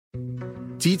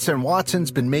Dietz and Watson's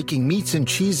been making meats and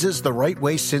cheeses the right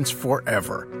way since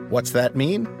forever. What's that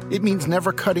mean? It means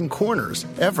never cutting corners,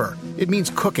 ever. It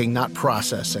means cooking, not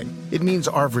processing. It means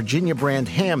our Virginia brand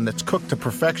ham that's cooked to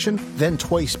perfection, then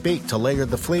twice baked to layer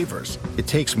the flavors. It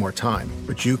takes more time,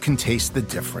 but you can taste the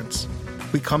difference.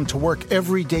 We come to work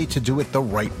every day to do it the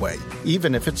right way,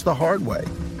 even if it's the hard way.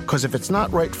 Because if it's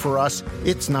not right for us,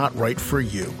 it's not right for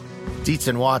you. Dietz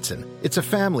and Watson, it's a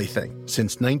family thing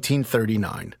since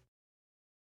 1939.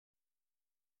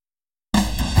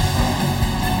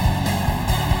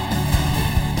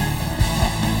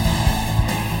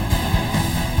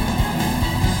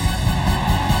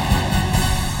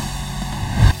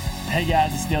 Hey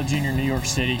guys, it's Dale Jr. in New York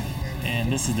City,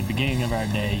 and this is the beginning of our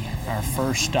day. Our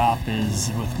first stop is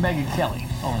with Megyn Kelly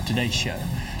on the Today Show.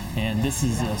 And this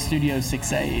is Studio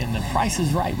 6A, and The Price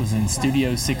is Right was in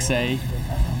Studio 6A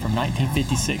from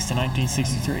 1956 to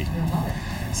 1963.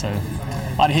 So,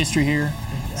 a lot of history here.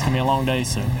 It's going to be a long day,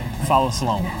 so follow us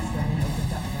along.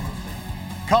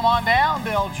 Come on down,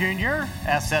 Dale Jr.,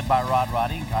 as said by Rod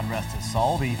Roddy, God rest his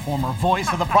soul, the former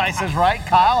voice of The Price is Right.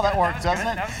 Kyle, that works, doesn't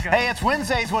it? Hey, it's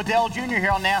Wednesdays with Dale Jr.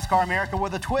 here on NASCAR America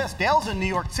with a twist. Dale's in New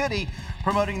York City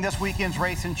promoting this weekend's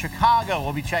race in Chicago.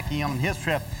 We'll be checking on his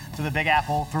trip to the Big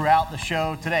Apple throughout the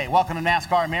show today. Welcome to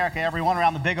NASCAR America, everyone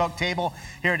around the Big Oak table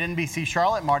here at NBC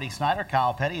Charlotte. Marty Snyder,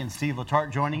 Kyle Petty, and Steve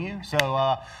Letarte joining you. So,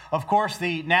 of course,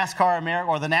 the NASCAR America,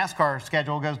 or the NASCAR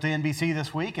schedule goes to NBC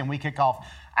this week, and we kick off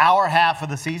our half of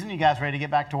the season. You guys ready to get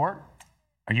back to work?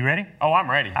 Are you ready? Oh, I'm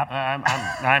ready.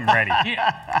 I'm ready.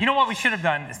 You know what we should have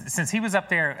done, since he was up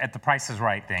there at the Price is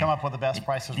Right thing. Come up with the best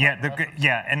prices.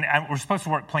 Yeah, and we're supposed to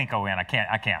work Plinko in. I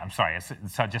can't. I'm sorry.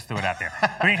 So just do it out there.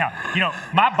 But anyhow,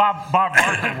 my Bob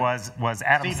Barker was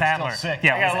Adam Steve Sadler. Is still sick.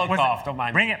 Yeah, I got a little cough. Don't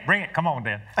mind. Bring it. Come on,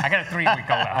 Dan. I got a 3-week-old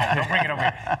at home. Don't bring it over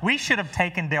here. We should have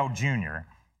taken Dale Jr.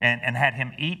 and had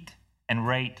him eat and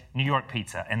rate New York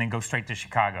pizza, and then go straight to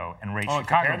Chicago and rate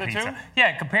Chicago compare the pizza. two?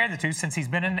 Yeah, compare the two, since he's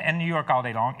been in New York all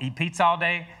day long. Eat pizza all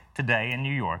day today in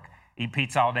New York. Eat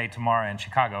pizza all day tomorrow in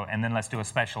Chicago, and then let's do a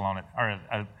special on it, or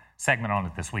a segment on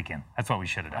it this weekend. That's what we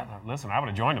should have done. Listen, I would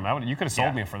have joined him. You could have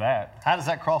sold me for that. How does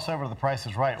that cross over to The Price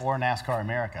is Right or NASCAR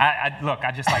America?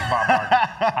 I just like Bob Barker.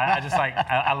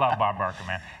 I love Bob Barker,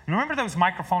 man. You remember those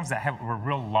microphones that were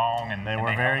real long and they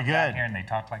were very good. Here and they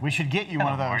talked like. We should get you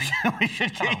one of those. We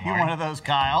should get you Marty. one of those,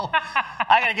 Kyle.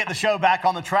 I got to get the show back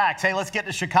on the tracks. Hey, let's get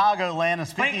to Chicagoland. And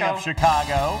speaking of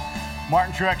Chicago,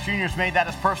 Martin Truex Jr. has made that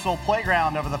his personal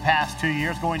playground over the past 2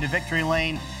 years, going to victory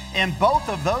lane in both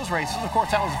of those races. Of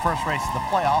course, that was the first race of the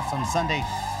playoffs. On Sunday,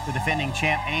 the defending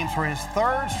champ aims for his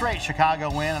third straight Chicago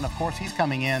win. And, of course, he's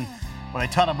coming in with a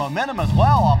ton of momentum as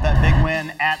well off that big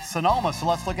win at Sonoma. So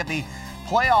let's look at the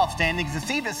playoff standings. And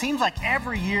Steve, it seems like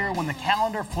every year when the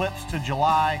calendar flips to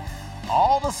July,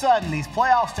 all of a sudden these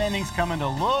playoff standings come into a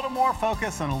little more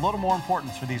focus and a little more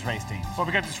importance for these race teams. Well,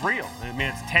 because it's real. I mean,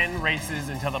 it's 10 races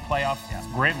until the playoff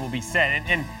grid will be set.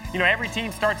 And every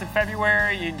team starts in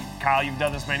February. Kyle, you've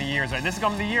done this many years. Right? This is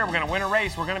going to be the year. We're going to win a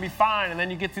race. We're going to be fine. And then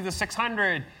you get through the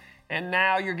 600. And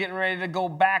now you're getting ready to go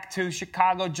back to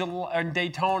Chicago and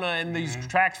Daytona and these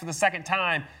tracks for the second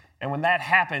time. And when that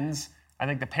happens, I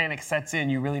think the panic sets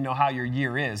in. You really know how your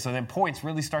year is. So then points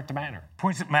really start to matter.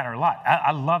 Points matter a lot.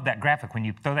 I love that graphic. When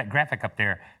you throw that graphic up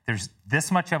there, there's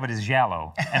this much of it is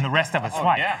yellow and the rest of it's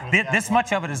white. Yeah. This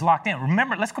much of it is locked in.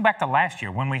 Remember, let's go back to last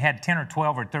year when we had 10 or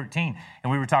 12 or 13,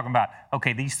 and we were talking about,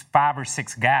 okay, these 5 or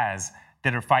 6 guys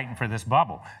that are fighting for this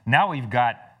bubble. Now we've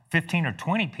got 15 or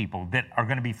 20 people that are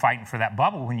going to be fighting for that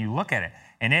bubble when you look at it.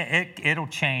 And it'll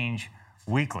change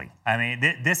weekly. I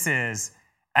mean, this is...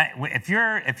 If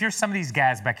you're some of these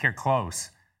guys back here close,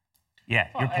 your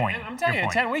point. I'm telling you, in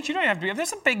 10 weeks, you don't have to be. There's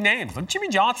some big names. Like Jimmy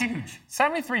Johnson, huge.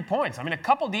 73 points. I mean, a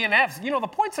couple DNFs. The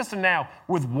point system now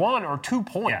with 1 or 2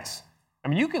 points. Yes. I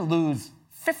mean, you can lose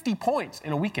 50 points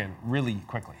in a weekend really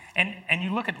quickly. And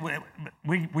you look at,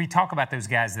 we talk about those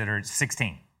guys that are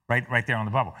 16, right there on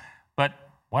the bubble. But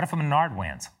what if a Menard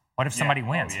wins? What if somebody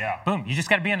wins? Boom, you just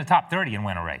got to be in the top 30 and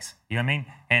win a race. You know what I mean?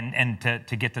 And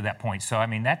to get to that point. So, I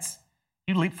mean,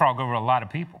 you leapfrog over a lot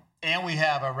of people. And we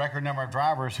have a record number of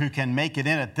drivers who can make it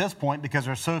in at this point because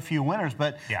there's so few winners.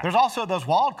 But there's also those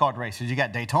wild card races. You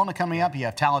got Daytona coming up. You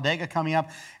have Talladega coming up.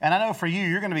 And I know for you,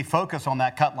 you're going to be focused on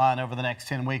that cut line over the next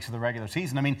 10 weeks of the regular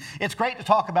season. I mean, it's great to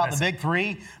talk about the big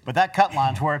three, but that cut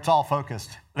line's where it's all focused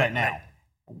right now.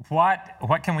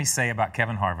 What can we say about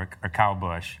Kevin Harvick or Kyle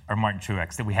Busch or Martin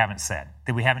Truex that we haven't said,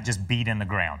 that we haven't just beat in the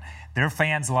ground? Their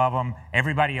fans love them.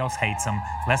 Everybody else hates them.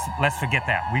 Let's forget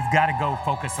that. We've got to go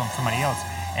focus on somebody else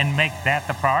and make that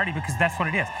the priority, because that's what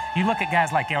it is. You look at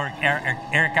guys like Eric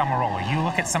Almirola. You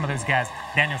look at some of those guys,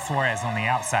 Daniel Suarez on the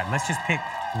outside. Let's just pick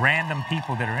random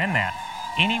people that are in that.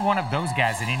 Any one of those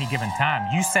guys at any given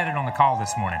time, you said it on the call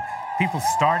this morning, people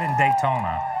start in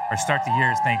Daytona or start the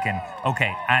years thinking,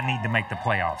 okay, I need to make the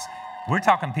playoffs. We're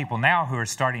talking people now who are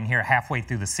starting here halfway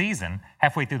through the season,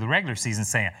 halfway through the regular season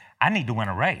saying, I need to win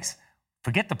a race.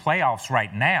 Forget the playoffs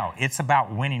right now. It's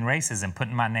about winning races and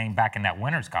putting my name back in that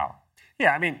winner's column.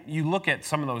 Yeah, I mean, you look at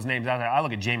some of those names out there. I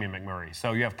look at Jamie McMurray.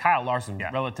 So you have Kyle Larson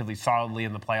relatively solidly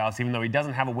in the playoffs, even though he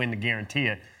doesn't have a win to guarantee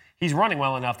it. He's running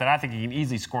well enough that I think he can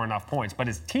easily score enough points. But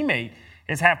his teammate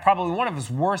has had probably one of his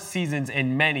worst seasons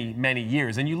in many, many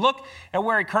years. And you look at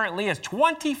where he currently is,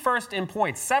 21st in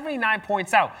points, 79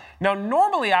 points out. Now,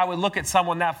 normally I would look at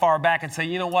someone that far back and say,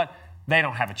 you know what, they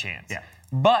don't have a chance. Yeah.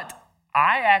 But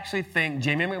I actually think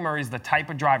Jamie McMurray is the type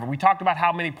of driver. We talked about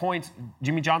how many points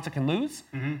Jimmy Johnson can lose.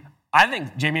 Mm-hmm. I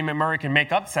think Jamie McMurray can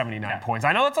make up 79 points.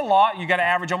 I know that's a lot. You got to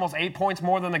average almost 8 points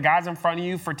more than the guys in front of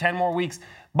you for 10 more weeks.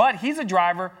 But he's a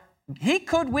driver. He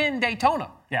could win Daytona.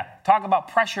 Yeah. Talk about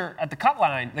pressure at the cut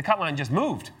line. The cut line just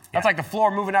moved. That's like the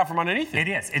floor moving out from underneath it.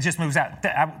 It is. It just moves out.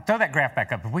 Throw that graph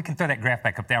back up. If we can throw that graph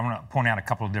back up there, I want to point out a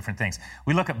couple of different things.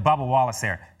 We look at Bubba Wallace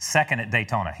there, second at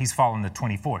Daytona. He's fallen to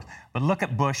 24th. But look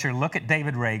at Buescher, look at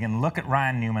David Reagan, look at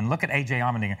Ryan Newman, look at A.J.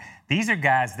 Allmendinger. These are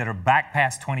guys that are back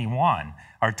past 21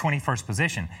 or 21st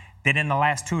position that in the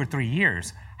last 2 or 3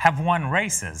 years have won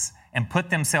races and put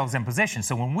themselves in position.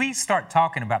 So when we start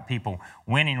talking about people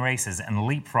winning races and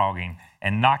leapfrogging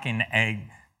and knocking a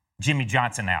Jimmy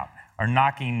Johnson out or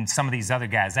knocking some of these other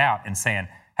guys out and saying,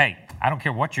 hey, I don't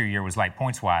care what your year was like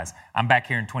points-wise, I'm back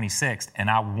here in 26th and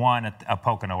I won a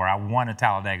Pocono or I won a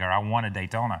Talladega or I won a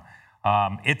Daytona.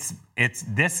 I'm going to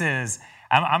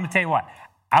tell you what,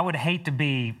 I would hate to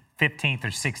be 15th or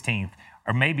 16th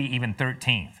or maybe even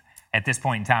 13th at this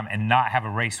point in time and not have a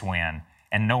race win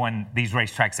and knowing these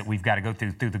racetracks that we've got to go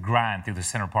through the grind, through the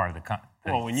center part of the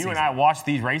Well, when you season. and I watch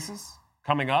these races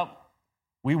coming up,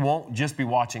 we won't just be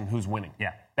watching who's winning.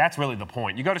 Yeah. That's really the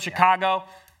point. You go to Chicago,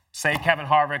 say Kevin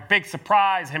Harvick, big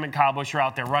surprise, him and Kyle Busch are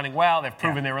out there running well. They've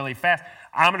proven they're really fast.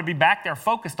 I'm going to be back there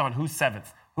focused on who's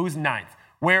 7th, who's 9th.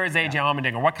 Where is A.J.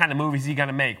 Allmendinger? What kind of move is he going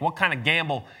to make? What kind of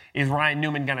gamble is Ryan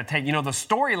Newman going to take? You know, the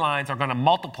storylines are going to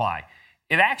multiply.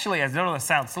 It actually, as I know this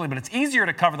sounds silly, but it's easier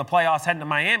to cover the playoffs heading to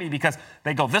Miami because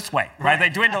they go this way, right? They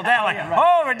dwindle down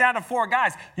we're down to 4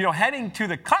 guys. You know, heading to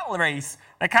the cut race,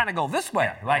 they kind of go this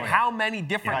way. How many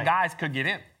different guys could get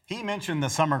in? He mentioned the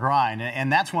summer grind,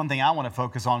 and that's one thing I want to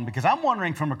focus on because I'm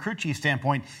wondering from a crew chief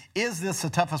standpoint, is this the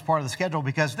toughest part of the schedule?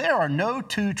 Because there are no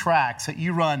 2 tracks that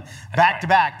you run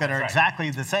back-to-back that are exactly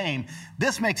the same.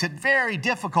 This makes it very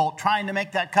difficult trying to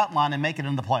make that cut line and make it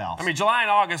into the playoffs. I mean, July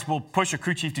and August will push a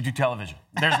crew chief to do television.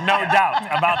 There's no doubt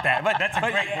about that. But that's a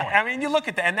great point. I mean, you look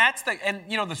at that, and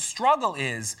you know, the struggle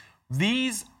is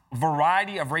these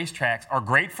variety of racetracks are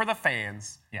great for the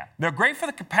fans. Yeah. They're great for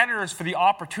the competitors for the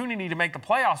opportunity to make the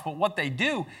playoffs, but what they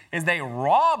do is they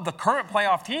rob the current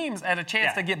playoff teams at a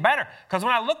chance to get better. Because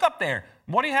when I look up there,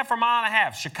 what do you have for a mile and a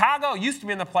half? Chicago used to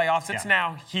be in the playoffs. It's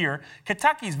now here.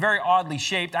 Kentucky's very oddly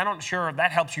shaped. I'm not sure if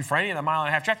that helps you for any of the mile and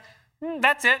a half tracks.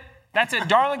 That's it. That's it.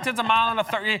 Darlington's a mile and a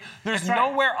 30. There's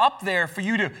nowhere up there for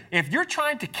you to, if you're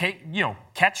trying to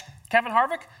catch Kevin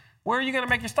Harvick, where are you going to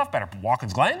make your stuff better?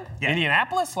 Watkins Glen?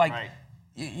 Indianapolis?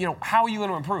 You know, how are you going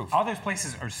to improve? All those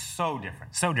places are so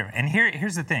different, so different. And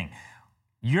here's the thing.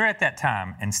 You're at that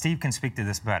time, and Steve can speak to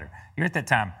this better. You're at that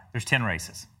time, there's 10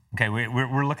 races. Okay,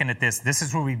 we're looking at this. This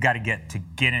is where we've got to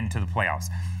get into the playoffs.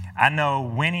 I know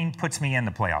winning puts me in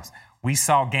the playoffs. We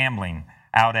saw gambling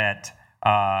out at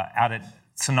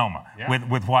Sonoma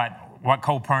with what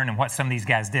Cole Pearn and what some of these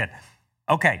guys did.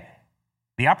 Okay,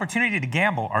 the opportunity to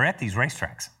gamble are at these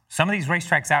racetracks. Some of these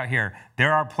racetracks out here,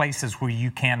 there are places where you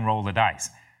can roll the dice.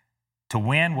 To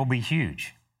win will be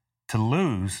huge. To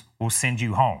lose will send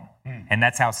you home. And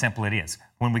that's how simple it is.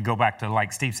 When we go back to,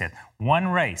 like Steve said, 1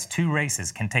 race, 2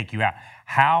 races can take you out.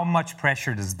 How much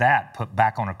pressure does that put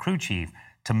back on a crew chief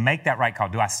to make that right call?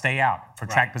 Do I stay out for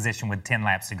track position with 10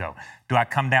 laps to go? Do I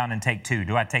come down and take 2?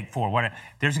 Do I take 4?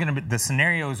 The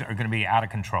scenarios are going to be out of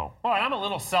control. Well, and I'm a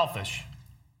little selfish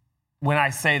when I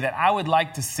say that I would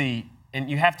like to see, and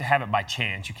you have to have it by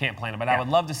chance, you can't plan it, but I would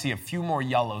love to see a few more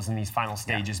yellows in these final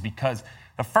stages because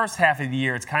the first half of the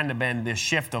year, it's kind of been this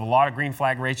shift of a lot of green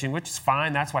flag racing, which is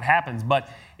fine, that's what happens, but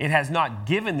it has not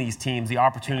given these teams the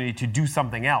opportunity to do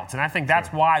something else. And I think that's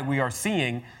why we are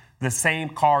seeing the same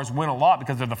cars win a lot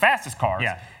because they're the fastest cars.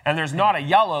 And there's not a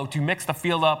yellow to mix the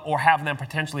field up or have them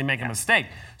potentially make a mistake.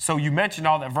 So you mentioned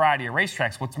all that variety of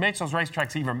racetracks. What makes those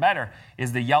racetracks even better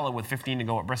is the yellow with 15 to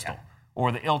go at Bristol.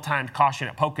 Or the ill-timed caution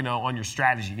at Pocono on your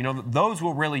strategy. You know, those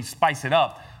will really spice it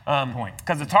up.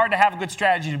 Because it's hard to have a good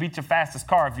strategy to beat your fastest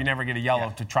car if you never get a yellow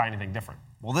to try anything different.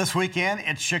 Well, this weekend,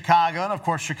 it's Chicago, and of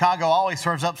course, Chicago always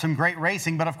serves up some great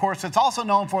racing, but of course, it's also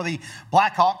known for the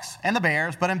Blackhawks and the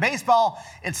Bears. But in baseball,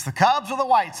 it's the Cubs or the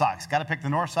White Sox. Got to pick the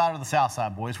north side or the south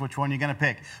side, boys. Which one are you going to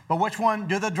pick? But which one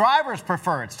do the drivers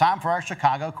prefer? It's time for our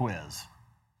Chicago quiz.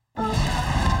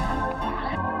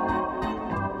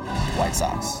 White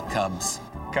Sox. Cubs.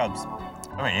 Cubs.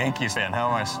 I'm a Yankees fan. How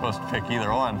am I supposed to pick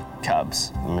either one?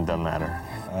 Cubs. I mean, it doesn't matter.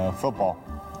 Football.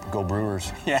 Go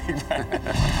Brewers. Yeah, exactly.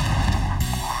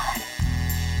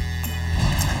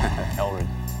 Elred.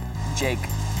 Jake.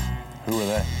 Who were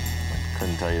they? I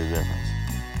couldn't tell you the difference.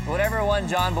 Whatever one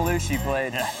John Belushi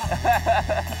played.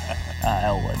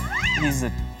 Elwood. He's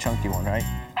the chunky one, right?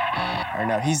 Or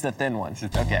no, he's the thin one.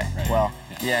 Okay, right. Well,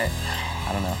 yeah,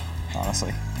 I don't know,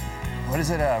 honestly. What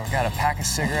is it? We got a pack of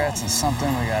cigarettes and something.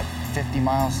 We got 50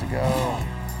 miles to go.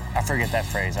 I forget that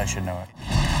phrase. I should know it.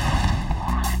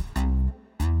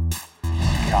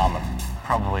 Common.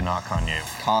 Probably not Kanye.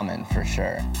 Common, for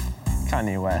sure.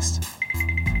 Kanye West.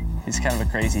 He's kind of a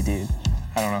crazy dude.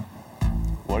 I don't know.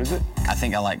 What is it? I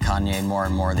think I like Kanye more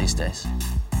and more these days.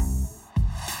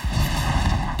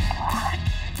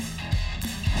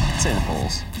 I'd say the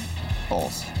Bulls.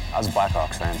 Bulls. I was a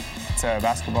Blackhawks fan. It's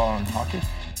basketball and hockey.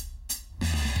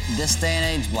 This day and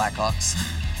age, Blackhawks.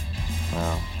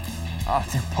 Well, Oh,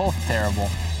 they're both terrible.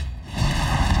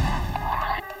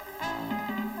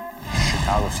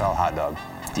 Chicago-style hot dog.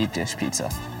 Deep dish pizza.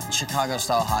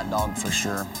 Chicago-style hot dog for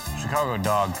sure. Chicago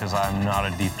dog, because I'm not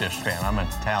a deep dish fan. I'm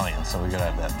Italian, so we gotta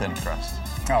have that thin crust.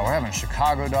 Oh, we're having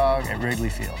Chicago dog at Wrigley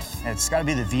Field. It's got to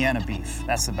be the Vienna beef.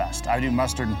 That's the best. I do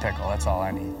mustard and pickle. That's all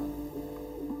I need.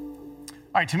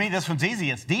 All right, to me, this one's easy.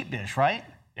 It's deep dish, right?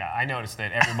 Yeah, I noticed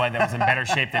that everybody that was in better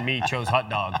shape than me chose hot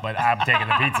dog, but I'm taking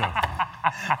the pizza.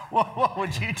 What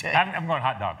would you take? I'm going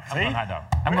hot dog. I'm going hot dog.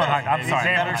 I'm Really? going hot dog. I'm He's sorry.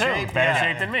 better shape, Better yeah.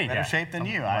 shape than me. Better Yeah. shape than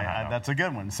you. going hot dog. That's a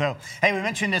good one. So, hey, we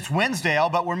mentioned it's Wednesdale,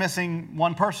 but we're missing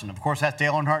one person. Of course, that's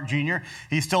Dale Earnhardt Jr.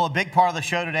 He's still a big part of the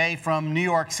show today from New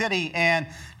York City. And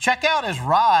check out his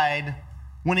ride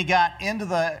when he got into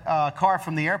the car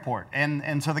from the airport.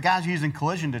 And so the guy's using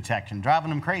collision detection,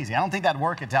 driving him crazy. I don't think that'd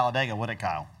work at Talladega, would it,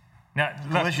 Kyle? Now,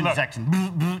 Collision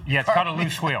detection. Yeah, it's called a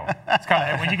loose wheel. It's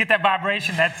called, when you get that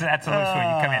vibration, that's a loose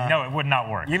wheel. You come in. No, it would not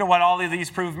work. You know what all of these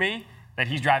prove me? That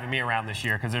he's driving me around this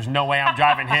year, because there's no way I'm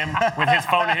driving him with his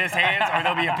phone in his hands, or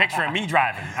there'll be a picture of me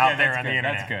driving out there on the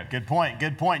internet. That's good. Good point.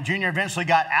 Good point. Junior eventually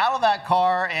got out of that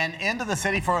car and into the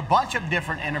city for a bunch of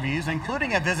different interviews,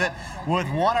 including a visit with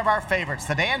one of our favorites,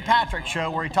 the Dan Patrick Show,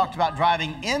 where he talked about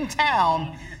driving in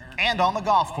town and on the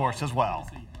golf course as well.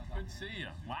 Good to see you.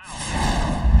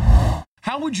 Wow.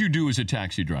 How would you do as a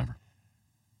taxi driver?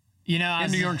 You know,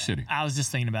 In New York City. I was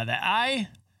just thinking about that.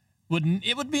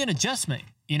 It would be an adjustment,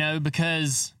 you know,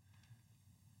 because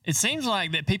it seems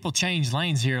like that people change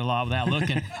lanes here a lot without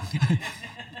looking.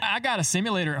 I got a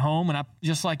simulator at home, and I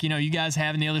just like, you know, you guys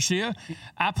have in the other studio.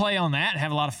 I play on that and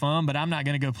have a lot of fun, but I'm not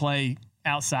going to go play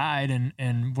outside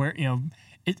and where, you know,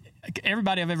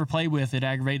 everybody I've ever played with, it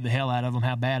aggravated the hell out of them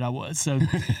how bad I was. So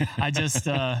I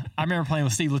remember playing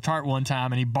with Steve Letarte one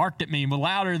time, and he barked at me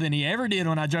louder than he ever did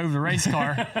when I drove the race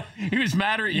car. He was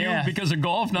madder at you because of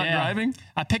golf, not driving?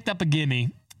 I picked up a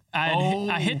gimme.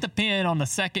 I hit the pin on the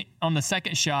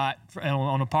second shot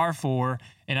on a par 4,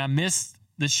 and I missed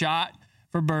the shot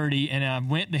for birdie, and I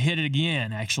went to hit it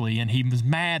again, actually, and he was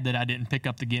mad that I didn't pick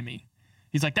up the gimme.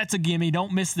 He's like, "That's a gimme.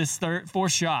 Don't miss this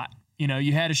fourth shot. You know,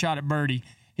 you had a shot at birdie."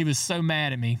 He was so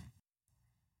mad at me.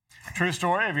 True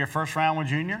story of your first round with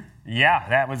Junior? Yeah,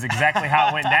 that was exactly how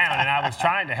it went down, and I was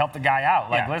trying to help the guy out.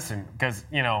 Like, listen, because,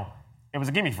 you know, it was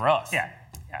a gimme for us. Yeah.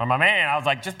 But my man, I was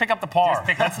like, just pick up the par. Just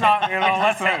pick Let's up- not, you know,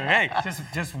 let's hey.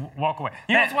 Just walk away.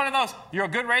 You know, it's one of those, you're a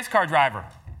good race car driver.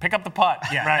 Pick up the putt.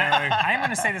 Yeah, Right. I am going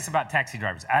to say this about taxi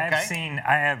drivers. I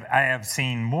have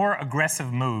seen more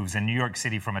aggressive moves in New York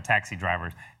City from a taxi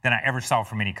driver than I ever saw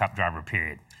from any Cup driver.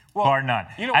 Period, bar none.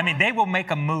 You know I mean, they will make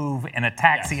a move in a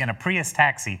taxi, in a Prius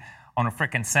taxi, on a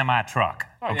freaking semi truck.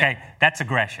 Okay, that's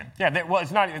aggression. Yeah, well,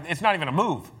 it's not even a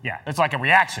move. Yeah. It's like a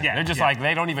reaction. Yeah, They're just yeah. like,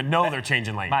 they don't even know they're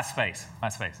changing lanes. My space.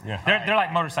 Yeah. They're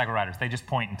like motorcycle riders. They just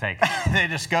point and take. They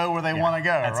just go where they want to go,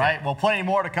 that's right? it. Well, plenty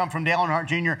more to come from Dale Earnhardt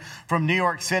Jr. from New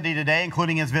York City today,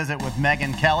 including his visit with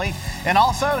Megyn Kelly. And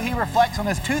also, he reflects on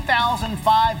his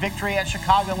 2005 victory at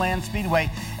Chicagoland Speedway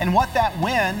and what that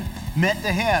win meant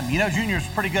to him. You know, Junior's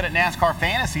pretty good at NASCAR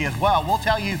fantasy as well. We'll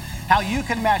tell you how you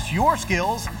can match your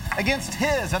skills against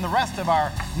his and the rest of our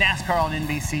NASCAR on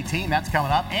NBC team. That's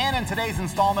coming up. And in today's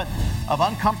installment of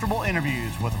Uncomfortable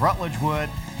Interviews with Rutledge Wood,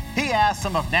 he asked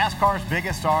some of NASCAR's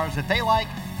biggest stars if they like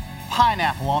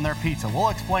pineapple on their pizza. We'll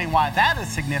explain why that is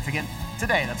significant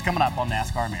today. That's coming up on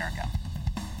NASCAR America.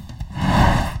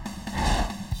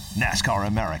 NASCAR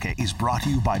America is brought to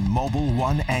you by Mobil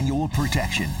 1 Annual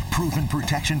Protection. Proven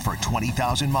protection for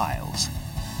 20,000 miles.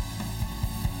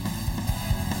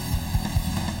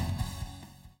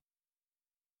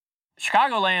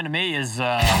 Chicagoland to me is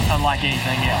unlike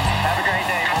anything else. Have a great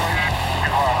day, boys.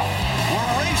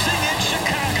 We're racing in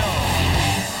Chicago.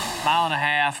 Mile and a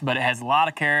half, but it has a lot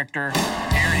of character.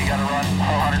 Here you got to run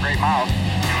 400 great miles.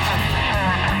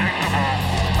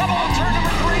 Come on, turn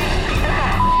number 3.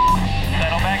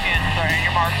 Settle back in. Sorry,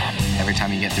 your mark. Every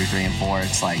time you get through 3 and 4,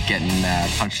 it's like getting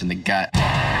punched in the gut.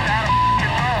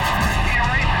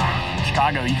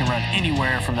 Chicago, you can run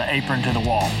anywhere from the apron to the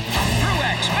wall.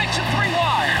 Truex makes it 3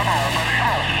 wide. Come on, buddy.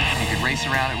 You could race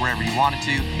around it wherever you wanted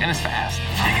to, and it's fast.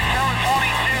 You can tell it's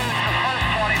 22. It's the first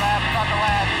 20 laps, not the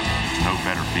last. There's no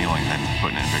better feeling than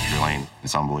putting in victory lane.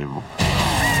 It's unbelievable.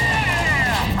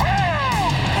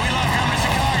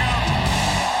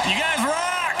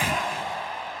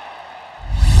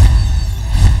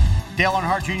 Dale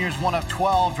Earnhardt Jr. is one of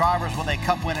 12 drivers with a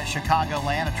Cup win at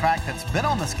Chicagoland, a track that's been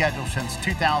on the schedule since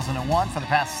 2001. For the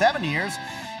past 7 years,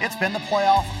 it's been the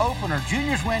playoff opener.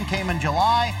 Jr.'s win came in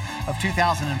July of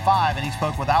 2005, and he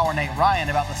spoke with our Nate Ryan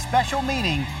about the special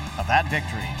meaning of that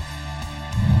victory.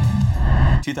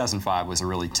 2005 was a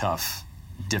really tough,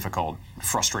 difficult,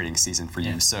 frustrating season for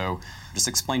you. So just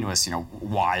explain to us,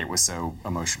 why it was so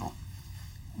emotional.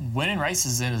 Winning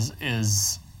races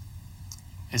is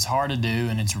hard to do,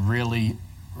 and it's really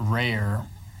rare.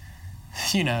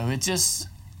 It just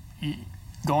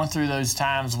going through those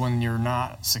times when you're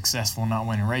not successful, not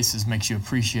winning races, makes you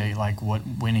appreciate like what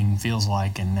winning feels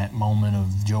like, and that moment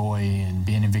of joy and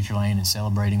being in victory lane and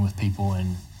celebrating with people,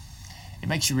 and it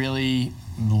makes you really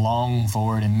long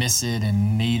for it and miss it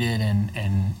and need it.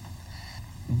 And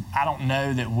I don't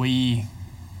know that we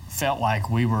felt like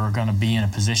we were going to be in a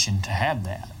position to have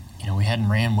that. We hadn't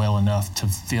ran well enough to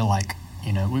feel like,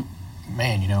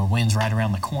 a win's right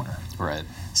around the corner. Right.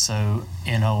 So,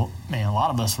 a lot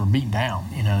of us were beaten down,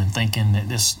 and thinking that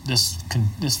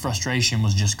this frustration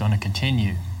was just going to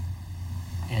continue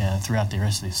throughout the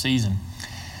rest of the season.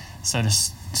 So to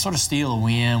sort of steal a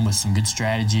win with some good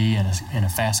strategy and a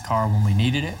fast car when we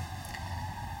needed it,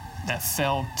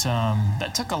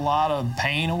 that took a lot of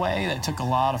pain away, that took a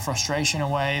lot of frustration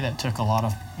away, that took a lot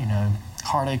of,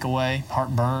 heartache away,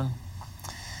 heartburn.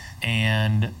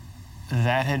 And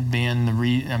that had been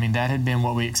that had been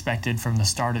what we expected from the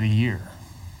start of the year,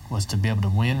 was to be able to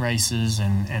win races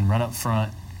and run up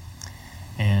front.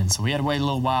 And so we had to wait a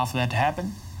little while for that to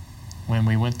happen when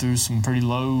we went through some pretty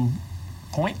low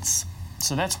points.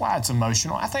 So that's why it's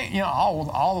emotional. I think,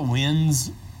 all the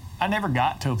wins, I never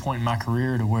got to a point in my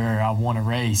career to where I won a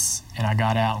race and I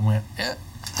got out and went,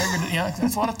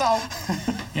 that's what I thought.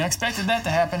 Expected that to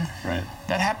happen. Right.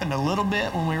 That happened a little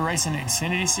bit when we were racing the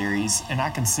Xfinity Series, and I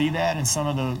can see that in some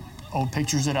of the old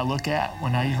pictures that I look at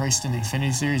when I raced in the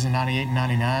Xfinity Series in 98 and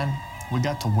 99. We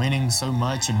got to winning so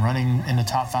much and running in the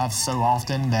top 5 so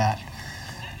often that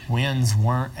wins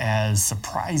weren't as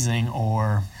surprising,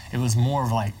 or it was more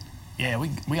of like,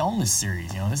 we own this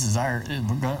series. This is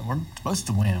we're supposed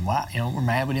to win. Why? We're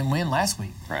mad we didn't win last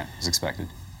week. Right. It was expected.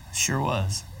 Sure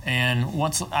was. And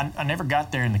once I never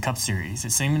got there in the Cup Series.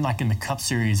 It seemed like in the Cup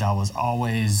Series I was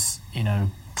always,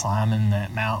 climbing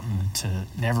that mountain to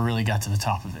never really got to the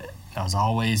top of it. I was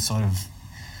always sort of,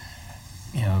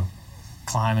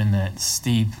 climbing that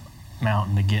steep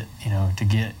mountain to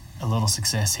get a little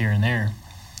success here and there.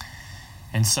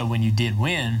 And so when you did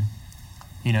win,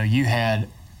 you had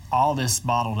all this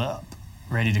bottled up,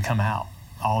 ready to come out,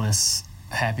 all this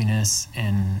happiness,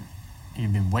 and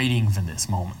you've been waiting for this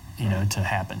moment, to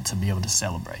happen, to be able to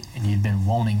celebrate. And you'd been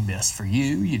wanting this for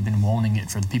you, you'd been wanting it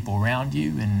for the people around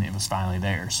you, and it was finally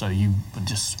there. So you would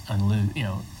just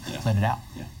let it out.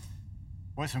 Yeah.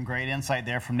 Boy, some great insight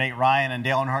there from Nate Ryan and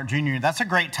Dale Earnhardt Jr. That's a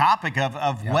great topic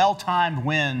of well-timed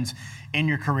wins in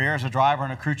your career as a driver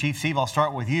and a crew chief. Steve, I'll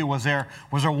start with you. Was there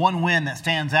one win that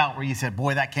stands out where you said,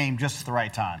 boy, that came just at the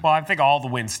right time? Well, I think all the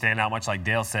wins stand out, much like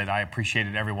Dale said. I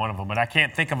appreciated every one of them, but I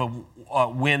can't think of a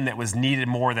win that was needed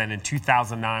more than in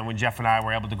 2009 when Jeff and I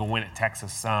were able to go win at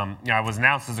Texas. I was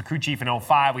announced as a crew chief in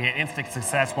 2005. We had instant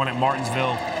success, won at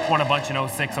Martinsville, won a bunch in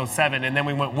 2006, 2007, and then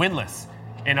we went winless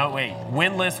in 2008.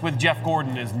 Winless with Jeff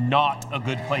Gordon is not a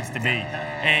good place to be.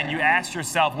 And you ask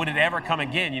yourself, would it ever come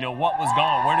again? What was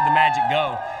gone? Where did the magic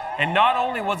go? And not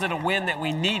only was it a win that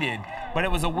we needed, but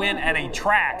it was a win at a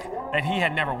track that he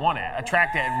had never won at, a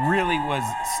track that really was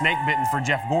snake-bitten for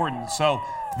Jeff Gordon. So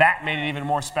that made it even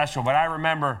more special. But I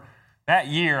remember that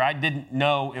year, I didn't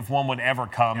know if one would ever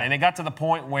come. And it got to the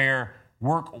point where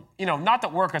work, not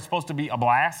that work is supposed to be a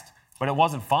blast, but it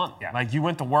wasn't fun. Like, you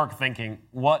went to work thinking,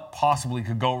 what possibly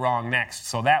could go wrong next?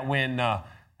 So that win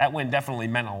definitely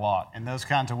meant a lot. And those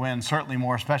kinds of wins certainly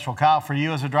more special. Kyle, for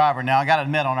you as a driver, now I got to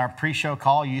admit, on our pre-show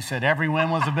call, you said every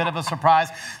win was a bit of a surprise.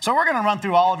 So we're going to run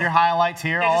through all of your highlights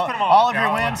here, all of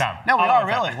your wins. No, we are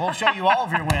really. We'll show you all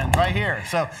of your wins right here.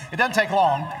 So it doesn't take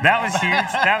long. That was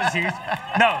huge. That was huge.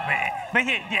 No, but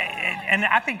and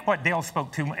I think what Dale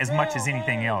spoke to as much as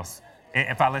anything else,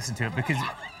 if I listen to it, because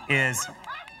is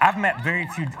I've met very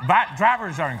few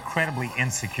drivers are incredibly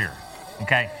insecure.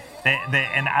 Okay,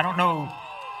 and I don't know.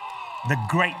 The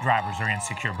great drivers are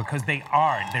insecure because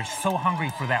they're so hungry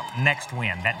for that next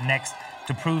win,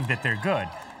 to prove that they're good,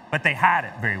 but they hide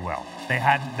it very well. They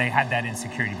hide that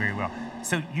insecurity very well.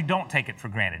 So you don't take it for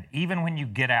granted. Even when you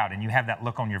get out and you have that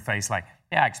look on your face like,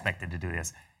 yeah, I expected to do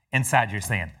this. Inside you're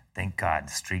saying, thank God,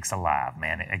 the streak's alive,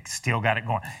 man. It still got it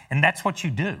going. And that's what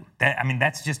you do.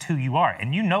 That's just who you are.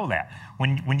 And you know that.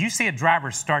 When you see a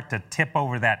driver start to tip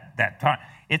over that time,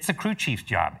 it's the crew chief's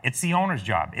job. It's the owner's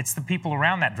job. It's the people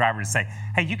around that driver to say,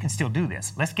 hey, you can still do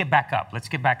this. Let's get back up. Let's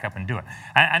get back up and do it.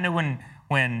 I know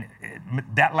when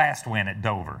that last win at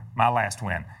Dover, my last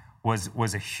win,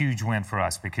 was a huge win for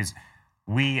us because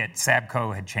we at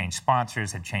Sabco had changed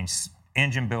sponsors, had changed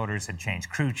engine builders, had changed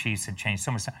crew chiefs, had changed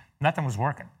so much stuff. Nothing was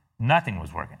working. Nothing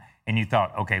was working. And you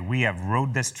thought, okay, we have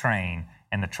rode this train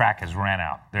and the track has ran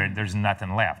out. There's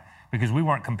nothing left because we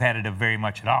weren't competitive very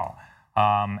much at all.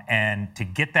 And to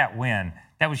get that win,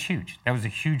 that was huge. That was a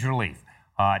huge relief.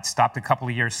 It stopped a couple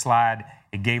of years slide.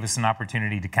 It gave us an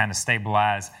opportunity to kind of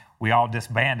stabilize. We all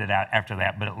disbanded out after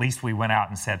that, but at least we went out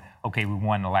and said, okay, we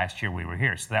won the last year we were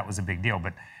here. So that was a big deal.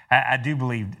 But I do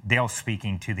believe Dale's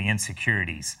speaking to the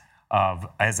insecurities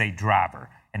as a driver,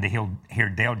 and to hear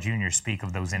Dale Jr. speak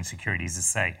of those insecurities to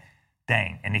say,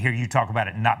 dang, and to hear you talk about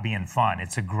it not being fun,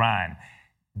 it's a grind.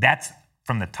 That's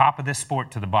from the top of this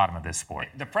sport to the bottom of this sport.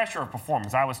 The pressure of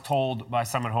performance. I was told by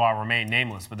someone who I remain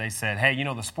nameless, but they said, hey,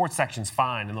 the sports section's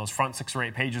fine, and those front 6 or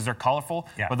 8 pages, they're colorful,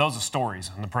 but those are stories.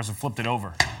 And the person flipped it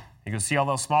over. You can see all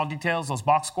those small details, those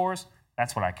box scores?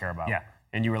 That's what I care about. Yeah.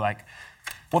 And you were like,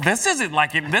 well, this isn't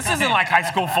like high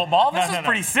school football. This is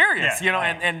pretty serious,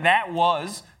 and that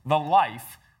was the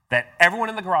life that everyone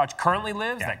in the garage currently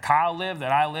lives, that Kyle lived,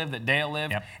 that I lived, that Dale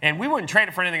lived. And we wouldn't trade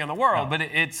it for anything in the world, but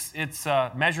it's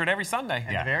measured every Sunday.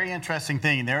 And a very interesting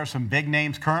thing, there are some big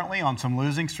names currently on some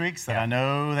losing streaks that I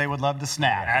know they would love to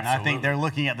snap. And I think they're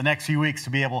looking at the next few weeks to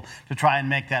be able to try and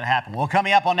make that happen. Well,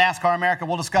 coming up on NASCAR America,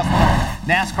 we'll discuss one of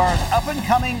NASCAR's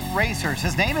up-and-coming racers.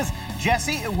 His name is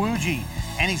Jesse Iwuji.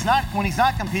 And when he's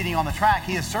not competing on the track,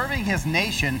 he is serving his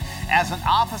nation as an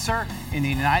officer in the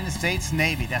United States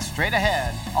Navy. That's straight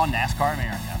ahead on NASCAR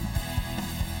America.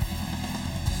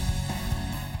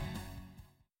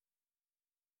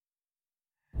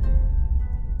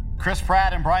 Chris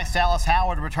Pratt and Bryce Dallas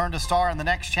Howard return to star in the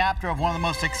next chapter of one of the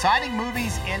most exciting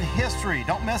movies in history.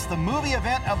 Don't miss the movie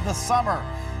event of the summer.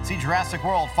 See Jurassic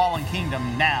World: Fallen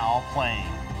Kingdom now playing.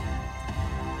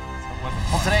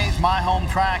 Well, today's My Home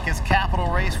Track is Capitol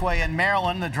Raceway in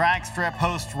Maryland. The drag strip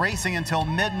hosts racing until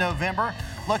mid-November.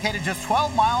 Located just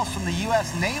 12 miles from the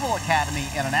U.S. Naval Academy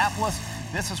in Annapolis,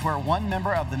 this is where one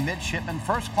member of the midshipmen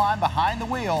first climbed behind the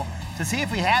wheel to see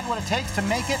if he had what it takes to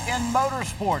make it in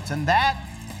motorsports. And that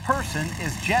person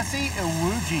is Jesse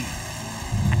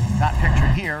Iwuji. Not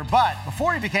pictured here, but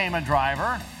before he became a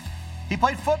driver, he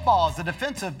played football as a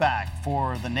defensive back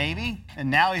for the Navy,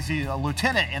 and now he's a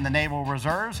lieutenant in the Naval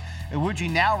Reserves. Iwuji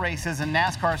now races in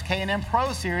NASCAR's K&N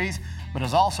Pro Series, but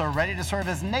is also ready to serve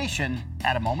his nation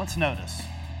at a moment's notice.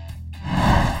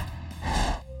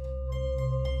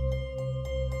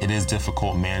 It is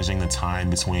difficult managing the time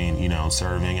between,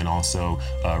 serving and also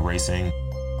racing.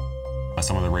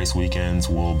 Some of the race weekends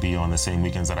will be on the same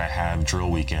weekends that I have drill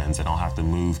weekends, and I'll have to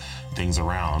move things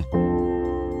around.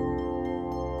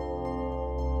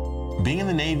 Being in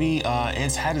the Navy,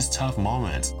 it's had its tough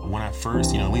moments. When I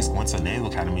first, at least once at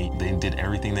Naval Academy, they did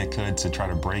everything they could to try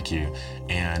to break you.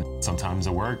 And sometimes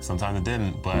it worked, sometimes it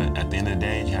didn't. But at the end of the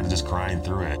day, you had to just grind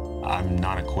through it. I'm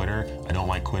not a quitter. I don't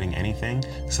like quitting anything,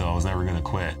 so I was never going to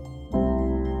quit.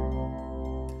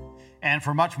 And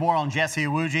for much more on Jesse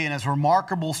Iwuji and his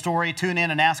remarkable story, tune in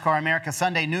to NASCAR America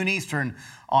Sunday, noon Eastern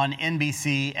on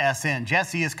NBCSN.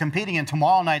 Jesse is competing in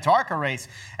tomorrow night's ARCA race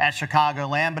at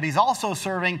Chicagoland, but he's also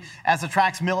serving as the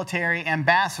track's military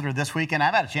ambassador this weekend.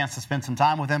 I've had a chance to spend some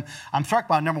time with him. I'm struck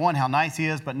by, number one, how nice he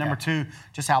is, but number two,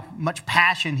 just how much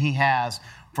passion he has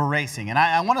for racing. And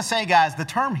I want to say, guys, the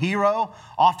term hero,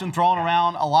 often thrown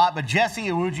around a lot, but Jesse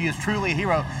Iwuji is truly a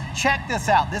hero. Check this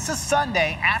out. This is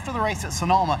Sunday after the race at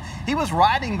Sonoma. He was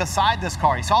riding beside this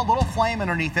car. He saw a little flame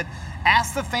underneath it,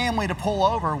 asked the family to pull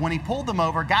over. When he pulled them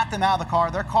over, got them out of the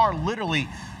car, their car literally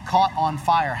caught on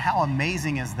fire. How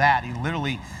amazing is that? He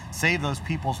literally saved those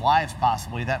people's lives,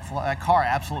 possibly. That car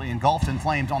absolutely engulfed in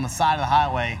flames on the side of the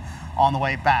highway on the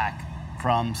way back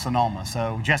from Sonoma.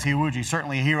 So Jesse Iwuji,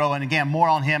 certainly a hero. And again, more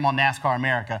on him on NASCAR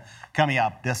America coming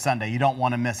up this Sunday. You don't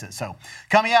want to miss it. So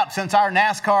coming up, since our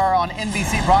NASCAR on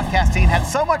NBC broadcast team had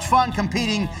so much fun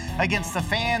competing against the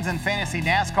fans in Fantasy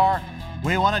NASCAR,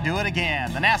 we want to do it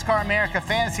again. The NASCAR America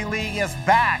Fantasy League is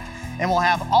back, and we'll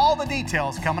have all the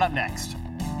details coming up next.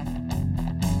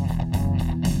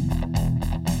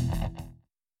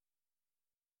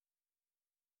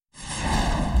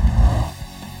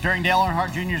 During Dale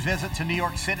Earnhardt Jr.'s visit to New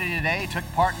York City today, took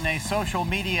part in a social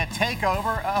media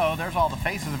takeover. Uh-oh, there's all the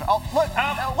faces of it. Oh, look,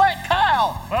 wait,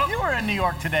 Kyle, you were in New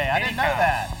York today. I didn't know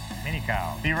that. Mini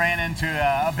Kyle. He ran into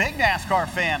a big NASCAR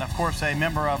fan, of course, a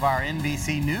member of our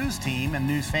NBC News team and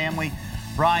News family,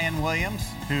 Brian Williams,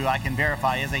 who I can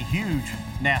verify is a huge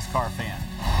NASCAR fan.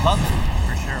 Loves it,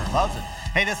 for sure, loves it.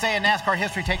 Hey, this day in NASCAR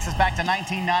history takes us back to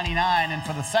 1999, and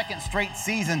for the second straight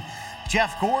season,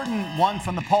 Jeff Gordon won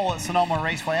from the pole at Sonoma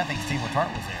Raceway. I think Steve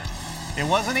Letarte was there. It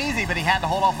wasn't easy, but he had to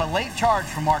hold off a late charge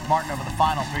from Mark Martin over the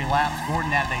final 3 laps.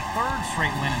 Gordon added a third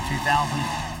straight win in 2000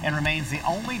 and remains the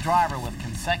only driver with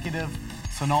consecutive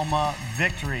Sonoma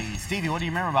victories. Stevie, what do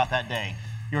you remember about that day?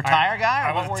 You were a tire guy?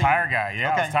 I was a tire guy,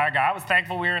 yeah. Okay. I was a tire guy. I was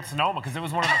thankful we were in Sonoma because it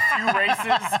was one of the few races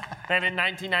that in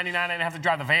 1999 I didn't have to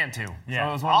drive the van to. Yeah. So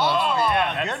it was one of those.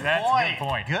 Yeah, that's a good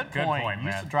point. Good point. You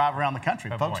used to drive around the country.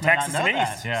 Folks may Texas not know and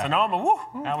that. East. Yeah. Sonoma, woo.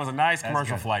 That was a nice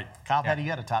commercial flight. Kyle Petty, you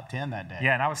had a top 10 that day.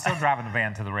 Yeah, and I was still driving the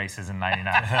van to the races in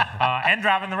 99 and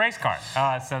driving the race car.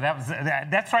 So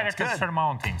that's right after I started my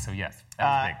own team. So, yes, that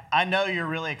was big. I know you're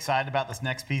really excited about this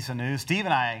next piece of news. Steve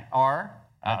and I are.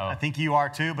 I think you are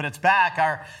too, but it's back.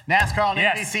 Our NASCAR on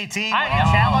NBC team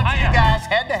will challenge you guys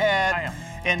head-to-head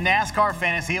in NASCAR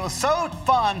Fantasy. It was so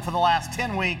fun for the last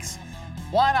 10 weeks.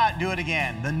 Why not do it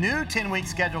again? The new 10-week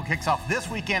schedule kicks off this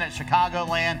weekend at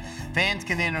Chicagoland. Fans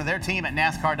can enter their team at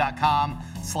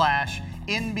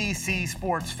NASCAR.com/NBC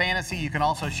Sports Fantasy. You can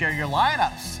also share your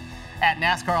lineups at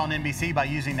NASCAR on NBC by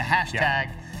using the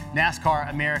hashtag NASCAR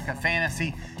America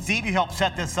Fantasy. Steve, you helped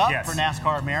set this up for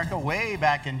NASCAR America way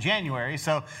back in January.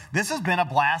 So this has been a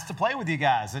blast to play with you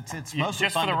guys. It's mostly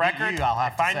just fun for the to record. beat you, I'll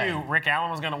have if to I say. knew Rick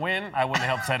Allen was going to win, I wouldn't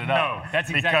have helped set it up. No, that's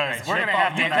exactly because we're going to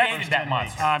have to created that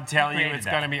much. I'm telling you, it's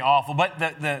going to be awful. But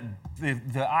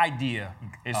the idea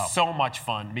is so much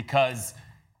fun because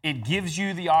it gives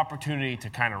you the opportunity to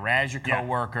kind of razz your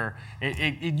coworker.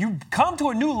 You come to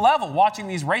a new level watching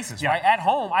these races, right? At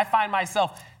home, I find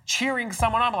myself cheering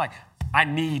someone on. I'm like, I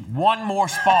need one more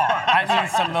spot. I need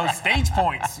some of those stage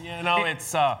points. You know,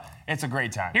 it's a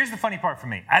great time. Here's the funny part for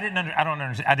me. I did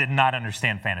not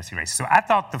understand fantasy races. So I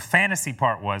thought the fantasy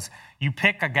part was you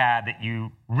pick a guy that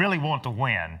you really want to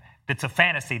win. That's a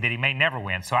fantasy that he may never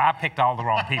win. So I picked all the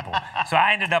wrong people. So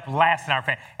I ended up last in our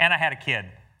fantasy, and I had a kid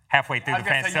halfway through the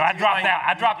fantasy. So I dropped out.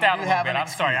 I dropped out a little bit. I'm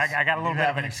sorry. I got a little bit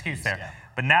of an excuse there. Yeah.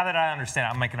 But now that I understand,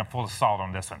 I'm making a full assault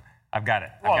on this one. I've got it.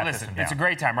 Well, listen, it's a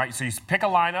great time, right? So you pick a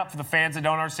lineup for the fans that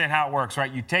don't understand how it works,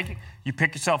 right? You pick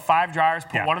yourself 5 drivers,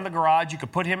 put one in the garage. You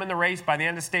could put him in the race by the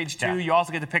end of stage 2. You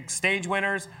also get to pick stage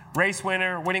winners, race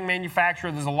winner, winning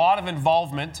manufacturer. There's a lot of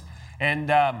involvement,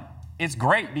 and it's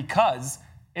great because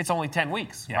it's only 10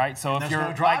 weeks, right? So and if there's you're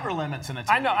no driver limits in a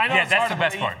 10 I know. Yeah, that's the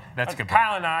best part. That's a good part.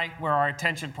 Kyle and I, where our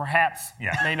attention perhaps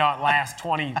may not last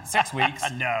 26 weeks.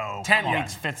 No. 10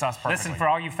 weeks fits us perfectly. Listen, for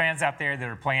all you fans out there that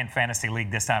are playing Fantasy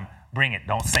League this time, bring it.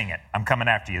 Don't sing it. I'm coming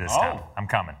after you this time. I'm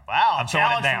coming. Wow. I'm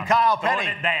throwing it down. From Kyle Petty.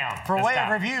 Throwing it down. For way of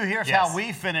review, here's how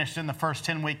we finished in the first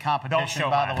 10-week competition, Don't show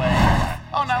by the way.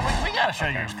 Oh, no, we got to show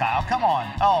yours, Kyle. Come on.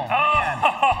 Oh, man.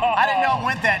 I didn't know it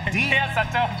went that deep. Yes, I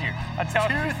told you.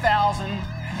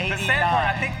 2,089. The sad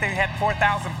part, I think they had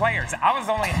 4,000 players. I was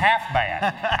only half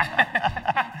bad.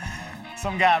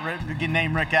 Some guy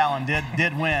named Rick Allen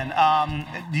did win.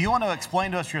 Do you want to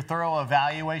explain to us your thorough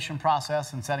evaluation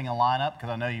process in setting a lineup? Because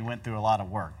I know you went through a lot of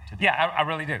work to do. Yeah, I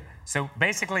really do. So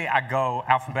basically, I go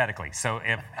alphabetically. So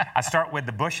if I start with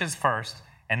the Bushes first,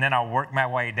 and then I'll work my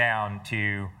way down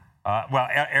to,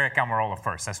 Eric Almirola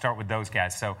first. I start with those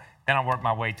guys. So Then I work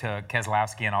my way to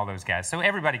Keselowski and all those guys. So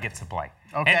everybody gets to play.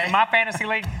 Okay. And in my fantasy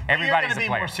league, everybody's a player. You're going to be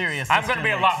more serious. I'm going to be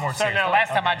a lot more serious. The last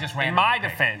time I just ran. In my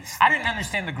defense, I didn't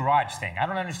understand the garage thing. I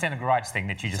don't understand the garage thing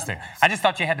that you just did. I just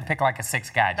thought you had to pick like a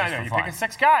 6th guy just for you fun. pick a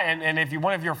 6th guy, and if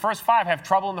one of your first 5 have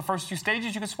trouble in the first 2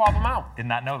 stages, you can swap them out. Did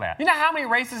not know that. You know how many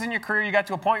races in your career you got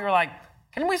to a point where you're like,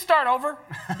 can we start over?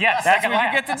 Yes, that's what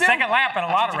you get to do. Second lap in a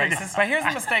lot of races. But here's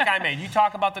the mistake I made. You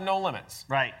talk about the no limits.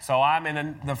 Right. So I'm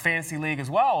in the fantasy league as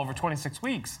well over 26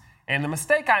 weeks. And the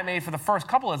mistake I made for the first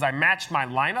couple is I matched my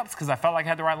lineups because I felt like I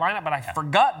had the right lineup, but I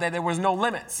forgot that there was no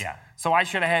limits. Yeah. So I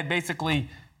should have had basically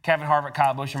Kevin Harvick,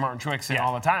 Kyle Busch, and Martin Truex in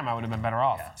all the time. I would have been better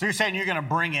off. So you're saying you're going to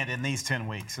bring it in these 10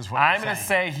 weeks is what you're I'm going to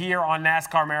say here on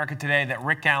NASCAR America Today that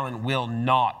Rick Allen will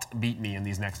not beat me in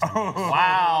these next 10 weeks.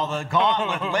 Wow, the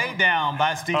gauntlet laid down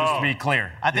by Steve. Just to be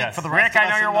clear. I think for the rest Rick, of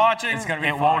us I know you're watching.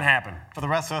 It won't happen. For the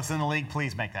rest of us in the league,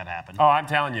 please make that happen. Oh, I'm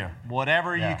telling you.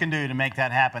 Whatever you can do to make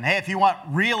that happen. Hey, if you want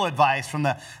real advice from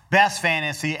the best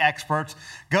fantasy experts,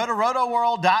 go to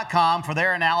rotoworld.com for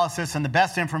their analysis and the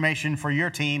best information for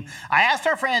your team. I asked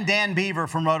our friend Dan Beaver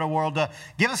from RotoWorld to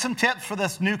give us some tips for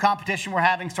this new competition we're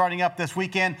having starting up this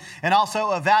weekend and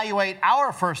also evaluate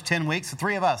our first 10 weeks. The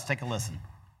 3 of us, take a listen.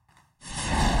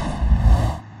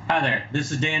 Hi there,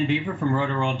 this is Dan Beaver from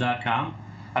rotoworld.com.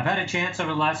 I've had a chance over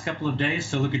the last couple of days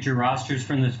to look at your rosters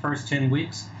from the first 10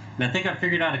 weeks, and I think I've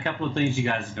figured out a couple of things you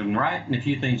guys have done right and a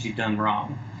few things you've done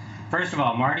wrong. First of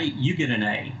all, Marty, you get an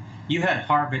A. You had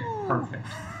Harvick perfect.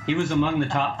 He was among the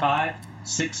top 5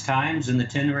 6 times in the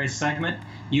 10-race segment.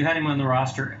 You had him on the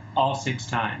roster all 6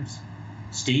 times.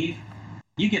 Steve,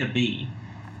 you get a B.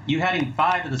 You had him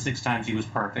 5 of the 6 times he was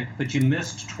perfect, but you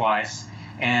missed twice,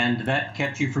 and that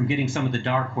kept you from getting some of the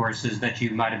dark horses that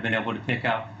you might have been able to pick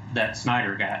up that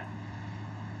Snyder got.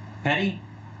 Petty,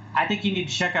 I think you need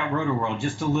to check out RotoWorld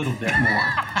just a little bit more.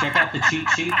 Check out the cheat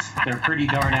sheets. They're pretty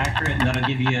darn accurate, and that'll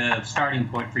give you a starting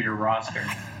point for your roster.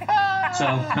 So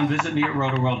come visit me at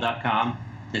rotoworld.com.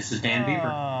 This is Dan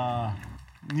Beaver.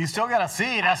 You still got to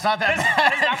see. That's not that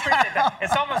bad. I appreciate that.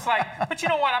 It's almost like, but you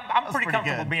know what? I'm pretty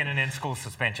comfortable being in in-school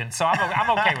suspension, so I'm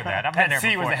okay with that. I've been there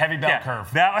before. C was a heavy bell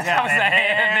curve. That was a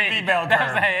heavy bell curve. That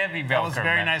was a heavy bell curve. That was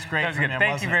very nice grade. That was good.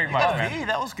 Thank you very much, man.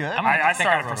 That was good. I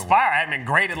started for Spire. I hadn't been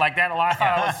graded like that in a lot. I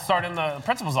thought I was starting in the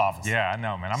principal's office. Yeah, I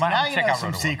know, man. Now you know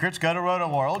some secrets. Go to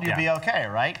RotoWorld. You'll be okay,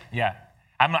 right? Yeah.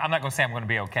 I'm not going to say I'm going to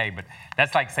be okay, but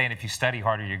that's like saying if you study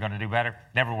harder, you're going to do better.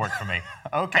 Never worked for me.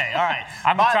 Okay, all right.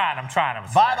 I'm trying.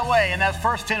 By the way, in those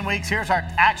first 10 weeks, here's our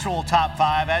actual top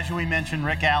 5. As we mentioned,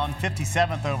 Rick Allen,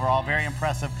 57th overall. Very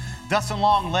impressive. Dustin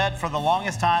Long led for the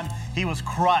longest time. He was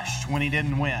crushed when he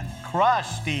didn't win.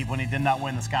 Crushed, Steve, when he did not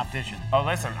win this competition. Oh,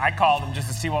 listen, I called him just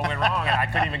to see what went wrong, and I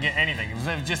couldn't even get anything. It was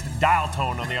just a dial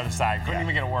tone on the other side. Couldn't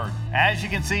even get a word. As you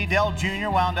can see, Dale Jr.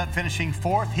 wound up finishing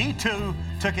 4th. He, too,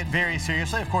 took it very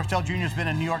seriously. Of course, Dale Jr. has been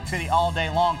in New York City all day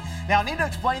long. Now, I need to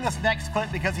explain this next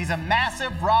clip because he's a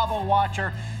massive Bravo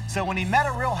watcher. So when he met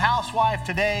a Real Housewife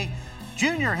today,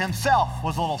 Jr. himself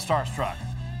was a little starstruck.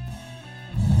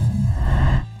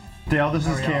 Dale, this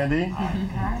is Candy.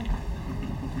 Hi.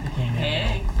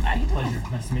 Hey. How you doing? Pleasure.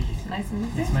 Nice to meet you. Nice to meet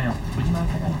you. Yes, ma'am. Would you mind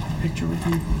if I got a picture with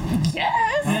you?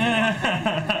 Yes.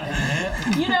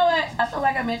 You know what? I feel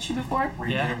like I met you before.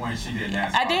 Yeah.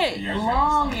 I did.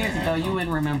 Long years ago. You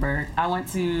wouldn't remember. I went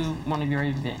to one of your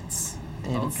events.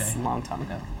 It was a long time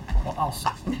ago. Well,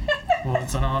 awesome. Well,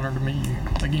 it's an honor to meet you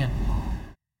again.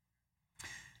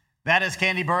 That is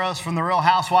Candy Burrows from the Real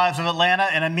Housewives of Atlanta,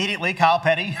 and immediately Kyle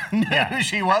Petty knew who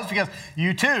she was because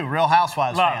you too, Real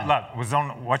Housewives fan. Look, was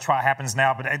on Watch What Happens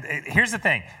Now, but here's the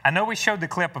thing. I know we showed the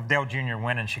clip of Dale Jr.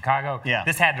 winning Chicago. Yeah.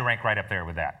 This had to rank right up there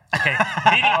with that. Okay,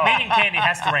 meeting Candy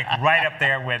has to rank right up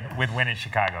there with winning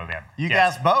Chicago then. You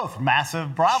guys both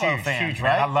massive Bravo fans, huge,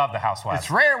 right? Man. I love the Housewives.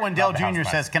 It's rare when Dale Jr.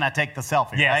 says, "Can I take the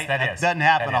selfie?" Yes, right? that is. It doesn't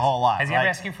happen a whole lot. Has he ever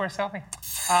asked you for a selfie?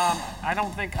 I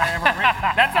don't think I ever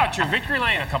ran. That's not true. Victory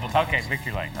Lane a couple times. Okay,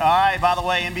 Victory Lane. All right, by the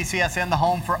way, NBCSN, the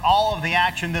home for all of the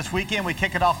action this weekend. We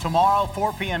kick it off tomorrow,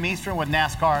 4 p.m. Eastern with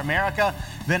NASCAR America,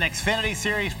 then Xfinity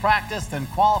Series practice, then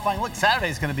qualifying. Look,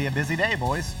 Saturday's going to be a busy day,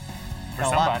 boys. For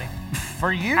somebody.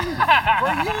 For you. For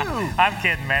you. I'm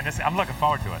kidding, man. I'm looking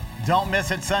forward to it. Don't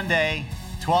miss it Sunday,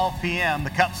 12 p.m. The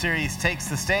Cup Series takes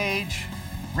the stage.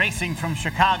 Racing from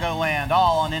Chicagoland,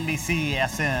 all on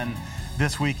NBCSN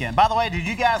this weekend. By the way, did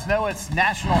you guys know it's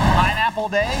National Pineapple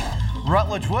Day?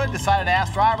 Rutledge Wood decided to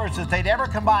ask drivers if they'd ever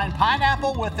combine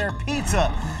pineapple with their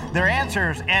pizza. Their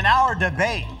answers and our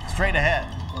debate straight ahead.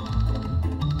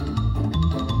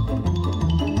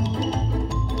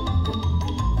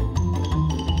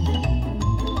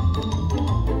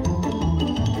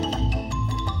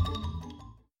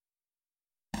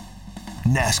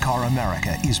 NASCAR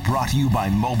America is brought to you by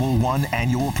Mobile One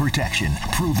Annual Protection.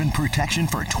 Proven protection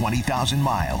for 20,000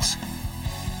 miles.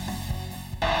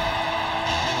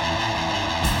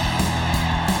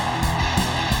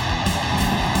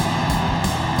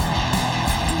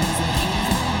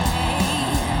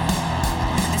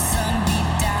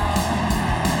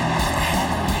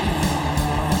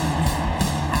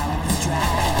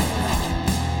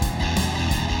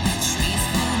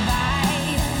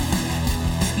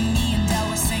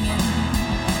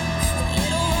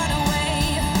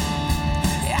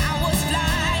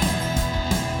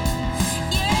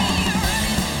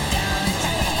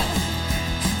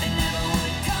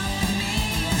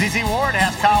 ZZ Ward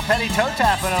has Kyle Petty toe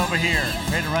tapping over here.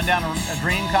 Ready to run down a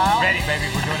dream, Kyle? Ready, baby.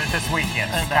 We're doing it this weekend.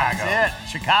 Chicago. That's it.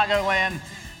 Chicagoland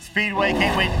Speedway.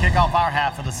 Can't wait to kick off our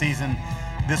half of the season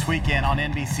this weekend on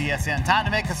NBCSN. Time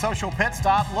to make a social pit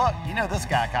stop. Look, you know this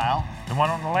guy, Kyle. The one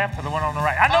on the left or the one on the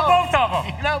right? I know both of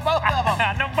them. You know both of them.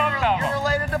 I know both of them. You're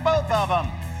related to both of them.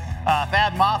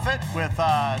 Thad Moffitt with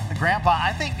the grandpa.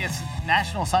 I think it's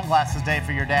National Sunglasses Day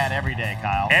for your dad every day,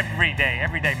 Kyle. Every day,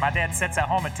 every day. My dad sits at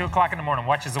home at 2 o'clock in the morning,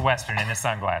 watches the Western in his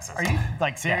sunglasses. Are you,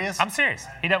 like, serious? Yeah, I'm serious.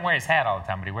 He doesn't wear his hat all the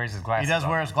time, but he wears his glasses. He does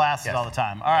wear his glasses all the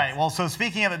time. All right, well, so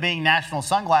speaking of it being National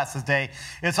Sunglasses Day,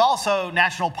 it's also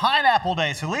National Pineapple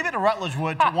Day. So leave it to Rutledge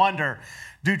Wood to wonder,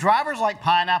 do drivers like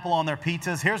pineapple on their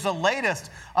pizzas? Here's the latest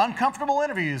uncomfortable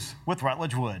interviews with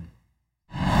Rutledge Wood.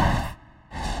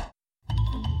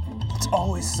 It's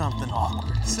always something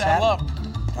awkward. Saddle up.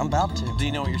 I'm about to. Do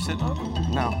you know what you're sitting on?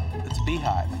 No. It's a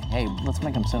beehive. Hey, let's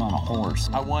make him sit on a horse.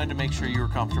 I wanted to make sure you were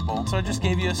comfortable, so I just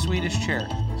gave you a Swedish chair.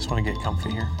 Just want to get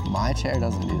comfy here. My chair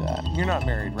doesn't do that. You're not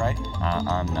married, right?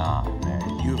 I'm not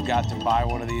married. You've got to buy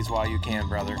one of these while you can,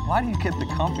 brother. Why do you get the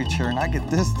comfy chair and I get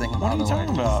this thing? What are you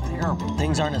talking about? It's terrible.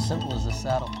 Things aren't as simple as this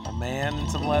saddle. A man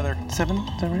and some leather. Seven?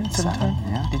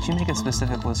 Yeah. Did you make a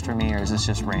specific list for me, or is this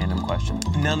just random question?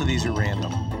 None of these are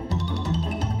random.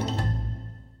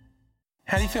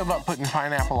 How do you feel about putting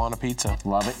pineapple on a pizza?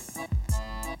 Love it.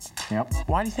 Yep.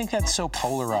 Why do you think that's so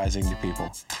polarizing to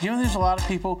people? You know, there's a lot of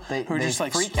people who are just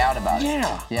like freak out about it.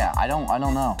 Yeah. Yeah, I don't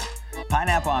know.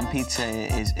 Pineapple on pizza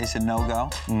is a no-go?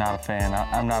 Not a fan.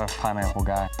 I'm not a pineapple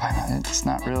guy. It's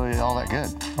not really all that good.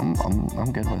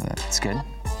 I'm good with it. It's good?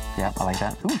 Yeah, I like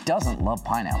that. Who doesn't love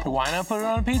pineapple? Why not put it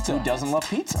on a pizza? Who doesn't love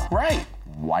pizza? Right.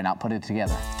 Why not put it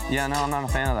together? Yeah, no, I'm not a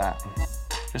fan of that.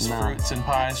 Just fruits and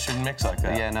pies shouldn't mix like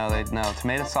that. Yeah, no.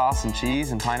 Tomato sauce and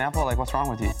cheese and pineapple, like, what's wrong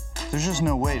with you? There's just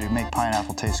no way to make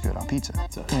pineapple taste good on pizza.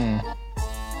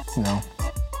 No.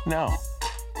 No.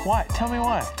 Why? Tell me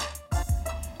why.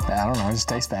 I don't know, it just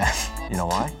tastes bad. You know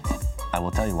why? I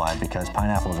will tell you why, because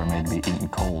pineapples are made to be eaten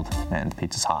cold and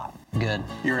pizza's hot. Good.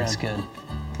 It's good.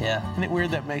 Yeah. Isn't it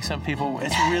weird that makes some people,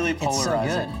 it's really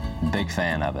polarizing. It's so good. Big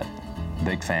fan of it.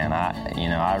 Big fan.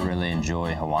 I really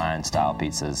enjoy Hawaiian-style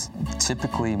pizzas.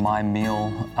 Typically, my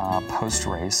meal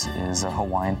post-race is a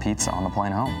Hawaiian pizza on the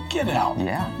plane home. Get out.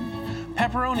 Yeah.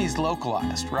 Pepperoni's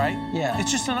localized, right? Yeah.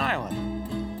 It's just an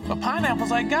island. But pineapple's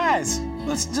like, guys,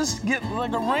 let's just get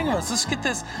like a ring of us.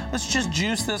 Let's just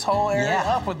juice this whole area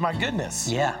up with my goodness.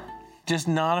 Yeah. Just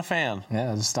not a fan.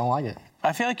 Yeah, I just don't like it.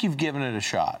 I feel like you've given it a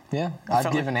shot. Yeah,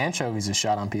 I've given anchovies a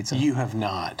shot on pizza. You have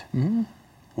not. Mm-hmm.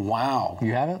 Wow.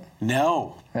 You haven't?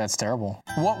 No. That's terrible.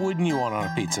 What wouldn't you want on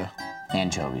a pizza?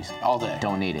 Anchovies. All day.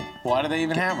 Don't need it. Why do they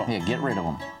even have them? Yeah, get rid of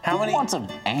them. How Who many wants an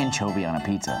anchovy on a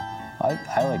pizza?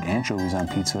 I like anchovies on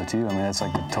pizza too. I mean, that's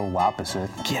like the total opposite.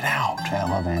 Get out. Yeah, I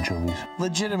love anchovies.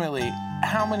 Legitimately,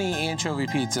 how many anchovy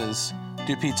pizzas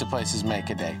do pizza places make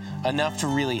a day? Enough to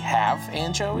really have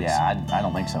anchovies? Yeah, I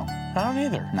don't think so. I don't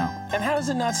either. No. And how does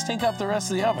it not stink up the rest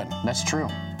of the oven? That's true.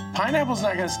 Pineapple's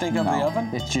not going to stink up the oven?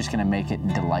 It's just going to make it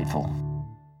delightful.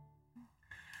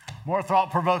 More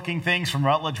thought-provoking things from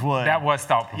Rutledge Wood. That was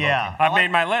thought-provoking. Yeah. I've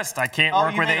made my list. I can't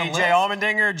work with A.J.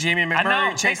 Allmendinger, Jamie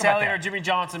McMurray, Chase Elliott, or Jimmy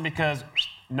Johnson because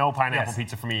no pineapple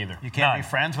pizza for me either. You can't be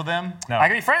friends with them? No. I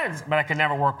can be friends, but I can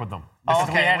never work with them. Because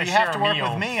we Okay, had well, to you have share to a work meal.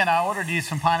 with me, and I ordered you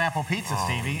some pineapple pizza,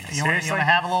 Stevie. You want Seriously? to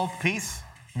have a little piece?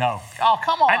 No. Oh,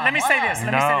 come on. Let me say this.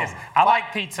 I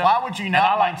like pizza. Why would you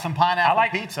not like some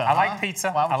pineapple pizza? I like pizza.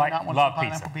 Why would I you not want love some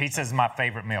pizza. pineapple Pizza is my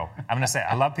favorite meal. I'm going to say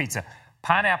I love pizza.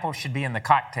 Pineapple should be in the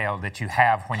cocktail that you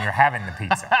have when you're having the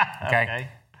pizza. Okay?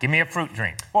 Give me a fruit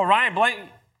drink. Well, Ryan Blank,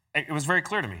 it was very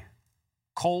clear to me.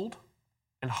 Cold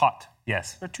and hot.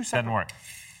 Yes. They're two separate. Doesn't work.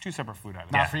 Two separate food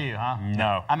items. Not for you, huh?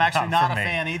 No. I'm actually not for a me.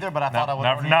 fan either, but I thought I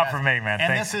would. Not for me, man.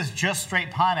 And Thanks. this is just straight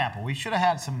pineapple. We should have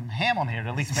had some ham on here to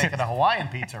at least make it a Hawaiian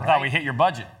pizza, right? I thought we hit your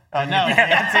budget. No,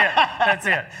 That's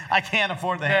it. I can't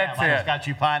afford the ham. I just got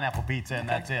you pineapple pizza, and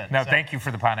that's it. No, So, thank you for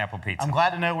the pineapple pizza. I'm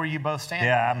glad to know where you both stand.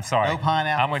 Yeah, I'm sorry. No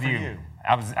pineapple I'm with for you.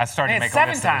 I started to make a seven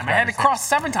list of those time. I had to drivers. cross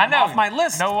 7 times off my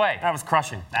list. No way. That was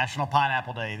crushing. National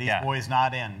Pineapple Day. These boys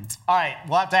not in. All right,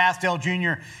 we'll have to ask Dale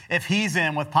Jr. if he's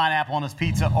in with pineapple on his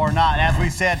pizza or not. As we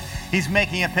said, he's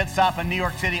making a pit stop in New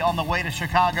York City on the way to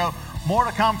Chicago. More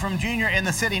to come from Jr. in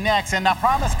the city next. And I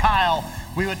promised Kyle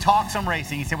we would talk some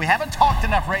racing. He said, we haven't talked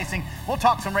enough racing. We'll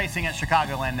talk some racing at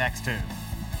Chicagoland next, too.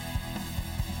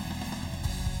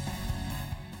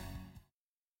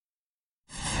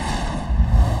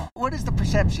 What is the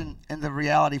perception and the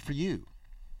reality for you?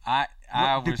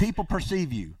 Do people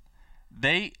perceive you?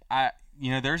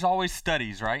 There's always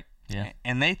studies, right? Yeah.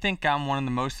 And they think I'm one of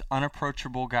the most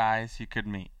unapproachable guys you could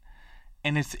meet.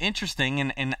 And it's interesting,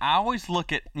 and I always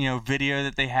look at, video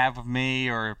that they have of me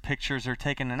or pictures they're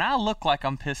taking, and I look like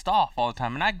I'm pissed off all the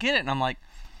time. And I get it, and I'm like,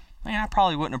 man, I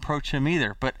probably wouldn't approach him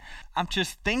either. But I'm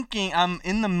just thinking, I'm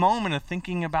in the moment of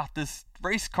thinking about this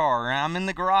race car, and I'm in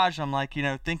the garage, I'm like,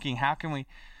 thinking, how can we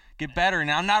get better? And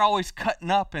I'm not always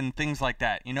cutting up and things like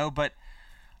that, but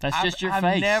that's just your I've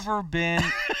face. never been.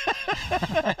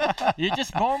 You're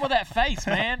just born with that face,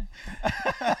 man.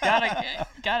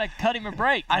 Gotta cut him a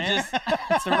break, man.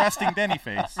 It's the resting Denny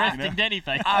face. Resting Denny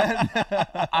face.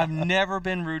 I've never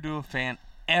been rude to a fan,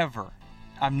 ever.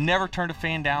 I've never turned a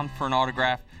fan down for an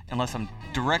autograph unless I'm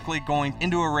directly going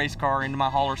into a race car, into my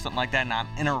hall or something like that, and I'm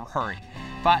in a hurry.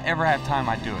 If I ever have time,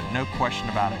 I do it. No question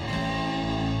about it.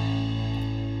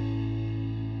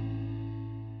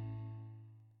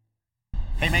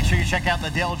 Hey, make sure you check out the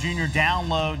Dale Jr.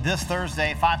 download this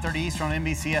Thursday, 5:30 Eastern on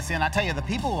NBCSN. I tell you, the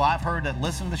people who I've heard that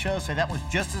listen to the show say that was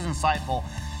just as insightful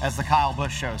as the Kyle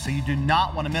Busch show. So you do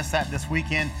not want to miss that this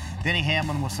weekend. Denny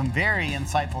Hamlin with some very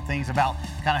insightful things about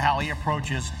kind of how he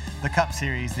approaches the Cup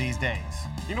Series these days.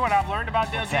 You know what I've learned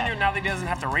about Dale Jr. now that he doesn't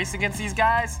have to race against these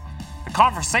guys? The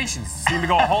conversations seem to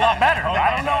go a whole lot better.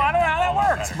 I don't know how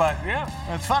that works, but yeah.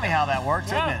 It's funny how that works,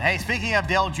 isn't it? Hey, speaking of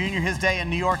Dale Jr., his day in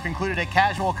New York included a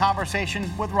casual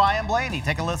conversation with Ryan Blaney.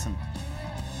 Take a listen.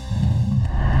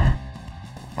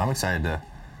 I'm excited to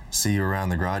see you around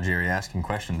the garage area asking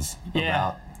questions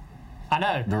about I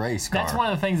know. the race car. That's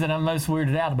one of the ththings that I'm most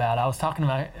weirded out about. I was talking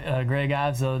to Greg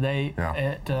Ives the other day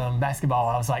at basketball.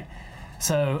 I was like,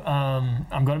 so I'm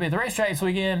going to be at the racetrack this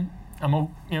weekend. I'm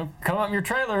gonna, come up in your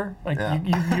trailer. Like,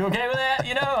 you okay with that?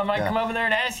 I might come over there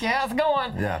and ask you how's it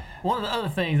going. Yeah. One of the other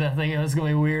things I think is gonna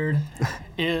be weird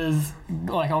is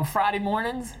like on Friday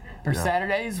mornings or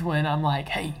Saturdays when I'm like,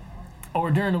 hey, or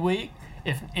during the week,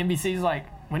 if NBC's like,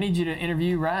 we need you to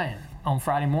interview Ryan on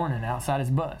Friday morning outside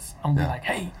his bus, I'm gonna be like,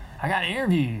 hey, I gotta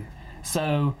interview you.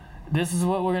 So this is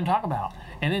what we're gonna talk about.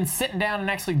 And then sitting down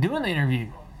and actually doing the interview,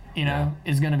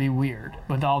 is gonna be weird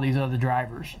with all these other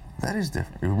drivers. That is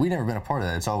different. We've never been a part of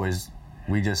that. It's always,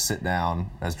 we just sit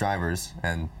down as drivers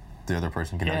and the other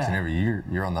person conducts an interview.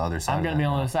 You're on the other side. I'm going to be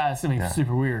on the other side. It's going to be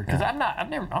super weird because I don't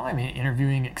have any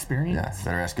interviewing experience. Yeah,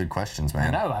 better ask good questions,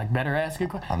 man. I know. I better ask good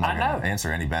questions. I'm not going to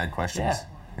answer any bad questions.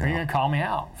 Yeah. Are you going to call me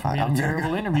out for being a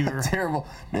terrible interviewer? Terrible.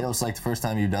 It's like the first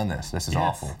time you've done this. This is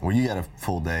awful. Well, you got a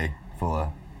full day full of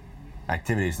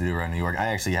activities to do around New York. I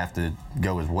actually have to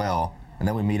go as well. And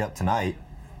then we meet up tonight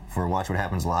for Watch What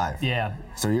Happens Live. Yeah.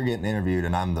 So you're getting interviewed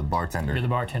and I'm the bartender. You're the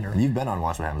bartender. And you've been on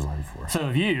Watch What Happens Live before. So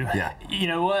have you. Yeah. You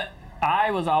know what?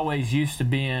 I was always used to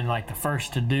being like the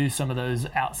first to do some of those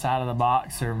outside of the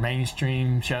box or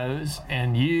mainstream shows,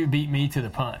 and you beat me to the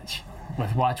punch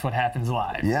with Watch What Happens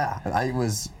Live. Yeah, I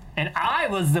was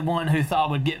the one who thought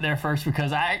would get there first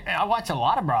because I watch a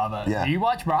lot of Bravo. Yeah. Do you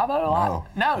watch Bravo a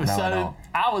lot? No. No, I So don't.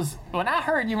 I was, when I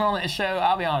heard you were on that show,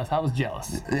 I'll be honest, I was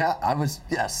jealous. Yeah, I was,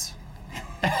 yes.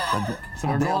 So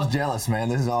we're Dale's going, jealous, man.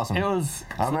 This is awesome. It was.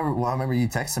 I remember you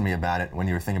texting me about it when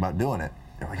you were thinking about doing it.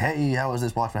 You're like, hey, how was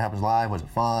this Watch What Happens Live? Was it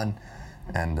fun?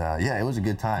 And it was a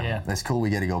good time. Yeah. It's cool we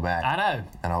get to go back. I know.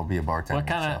 And I'll be a bartender. What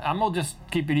kind of? I'm gonna just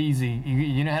keep it easy.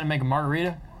 You know how to make a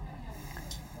margarita?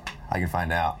 I can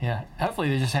find out. Yeah. Hopefully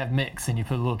they just have mix and you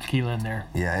put a little tequila in there.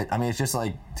 Yeah, it's just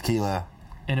like tequila.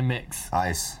 In a mix.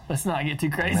 Ice. Let's not get too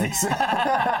crazy.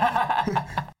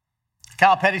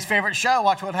 Kyle Petty's favorite show,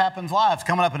 Watch What Happens Live. It's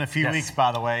coming up in a few weeks,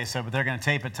 by the way, but they're going to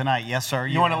tape it tonight. Yes, sir.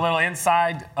 You want a little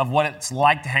inside of what it's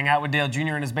like to hang out with Dale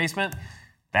Jr. in his basement?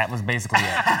 That was basically it.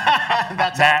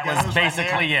 that was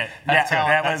basically it.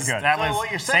 That was good. That was what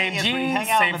you're saying same is when you jeans, hang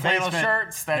out same in the flannel basement,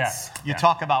 shirts. You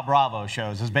talk about Bravo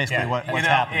shows is basically what's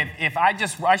happening. If I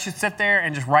should sit there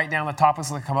and just write down the topics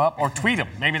that come up or tweet them.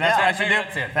 Maybe that's what I should do.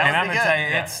 That's it. And I'm going to tell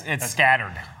you, it's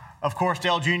scattered. Of course,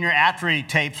 Dale Jr., after he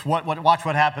tapes Watch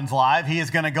What Happens Live, he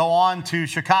is going to go on to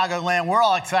Chicagoland. We're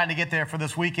all excited to get there for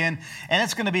this weekend, and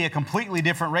it's going to be a completely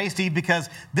different race, Steve, because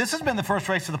this has been the first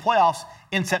race of the playoffs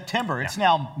in September. It's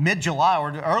now mid-July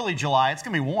or early July. It's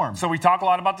going to be warm. So we talk a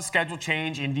lot about the schedule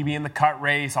change, Indy being the cut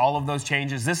race, all of those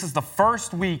changes. This is the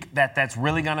first week that's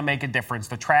really going to make a difference.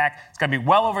 The track is going to be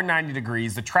well over 90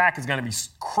 degrees. The track is going to be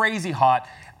crazy hot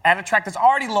at a track that's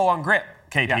already low on grip.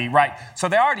 KP, right? So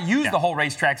they already used the whole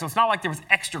racetrack, so it's not like there was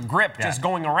extra grip just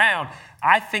going around.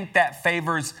 I think that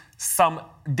favors some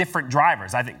different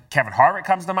drivers. I think Kevin Harvick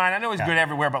comes to mind. I know he's good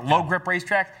everywhere, but low grip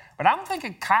racetrack. But I'm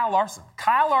thinking Kyle Larson.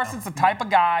 Kyle Larson's the type of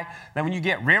guy that when you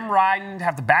get rim riding,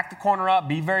 have to back the corner up,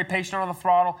 be very patient on the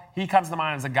throttle, he comes to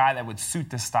mind as a guy that would suit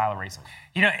this style of racing.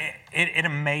 You know, it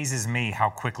amazes me how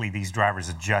quickly these drivers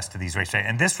adjust to these racetracks.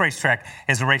 And this racetrack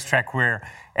is a racetrack where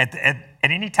at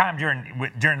any time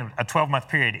during a 12-month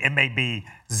period, it may be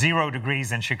 0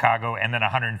 degrees in Chicago and then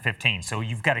 115. So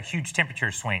you've got a huge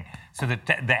temperature swing. So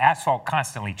the asphalt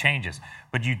constantly changes.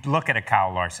 But you look at a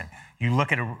Kyle Larson, you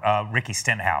look at a Ricky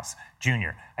Stenhouse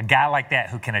Jr., a guy like that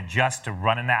who can adjust to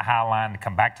running that high line, to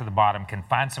come back to the bottom, can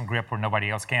find some grip where nobody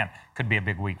else can. Could be a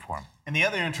big week for him. And the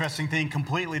other interesting thing,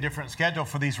 completely different schedule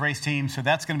for these race teams. So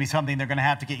that's going to be something they're going to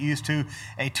have to get used to.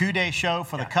 A 2-day show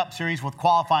for the Cup Series with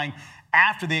qualifying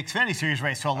after the Xfinity Series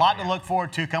race. So a lot to look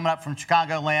forward to coming up from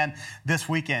Chicagoland this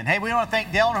weekend. Hey, we want to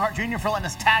thank Dale Earnhardt Jr. for letting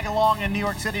us tag along in New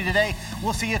York City today.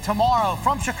 We'll see you tomorrow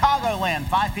from Chicagoland,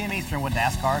 5 p.m. Eastern with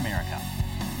NASCAR America.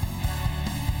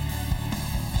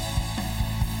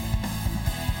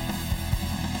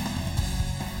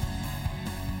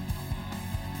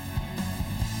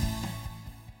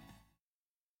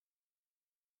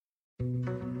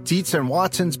 Dietz &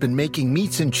 Watson's been making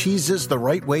meats and cheeses the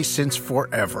right way since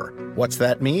forever. What's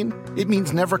that mean? It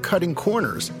means never cutting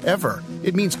corners, ever.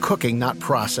 It means cooking, not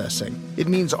processing. It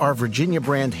means our Virginia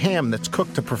brand ham that's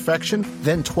cooked to perfection,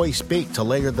 then twice baked to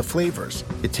layer the flavors.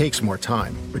 It takes more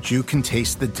time, but you can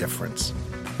taste the difference.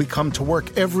 We come to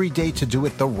work every day to do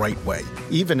it the right way,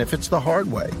 even if it's the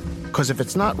hard way. Because if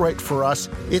it's not right for us,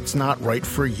 it's not right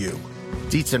for you.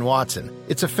 Dietz & Watson,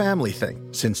 it's a family thing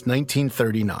since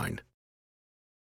 1939.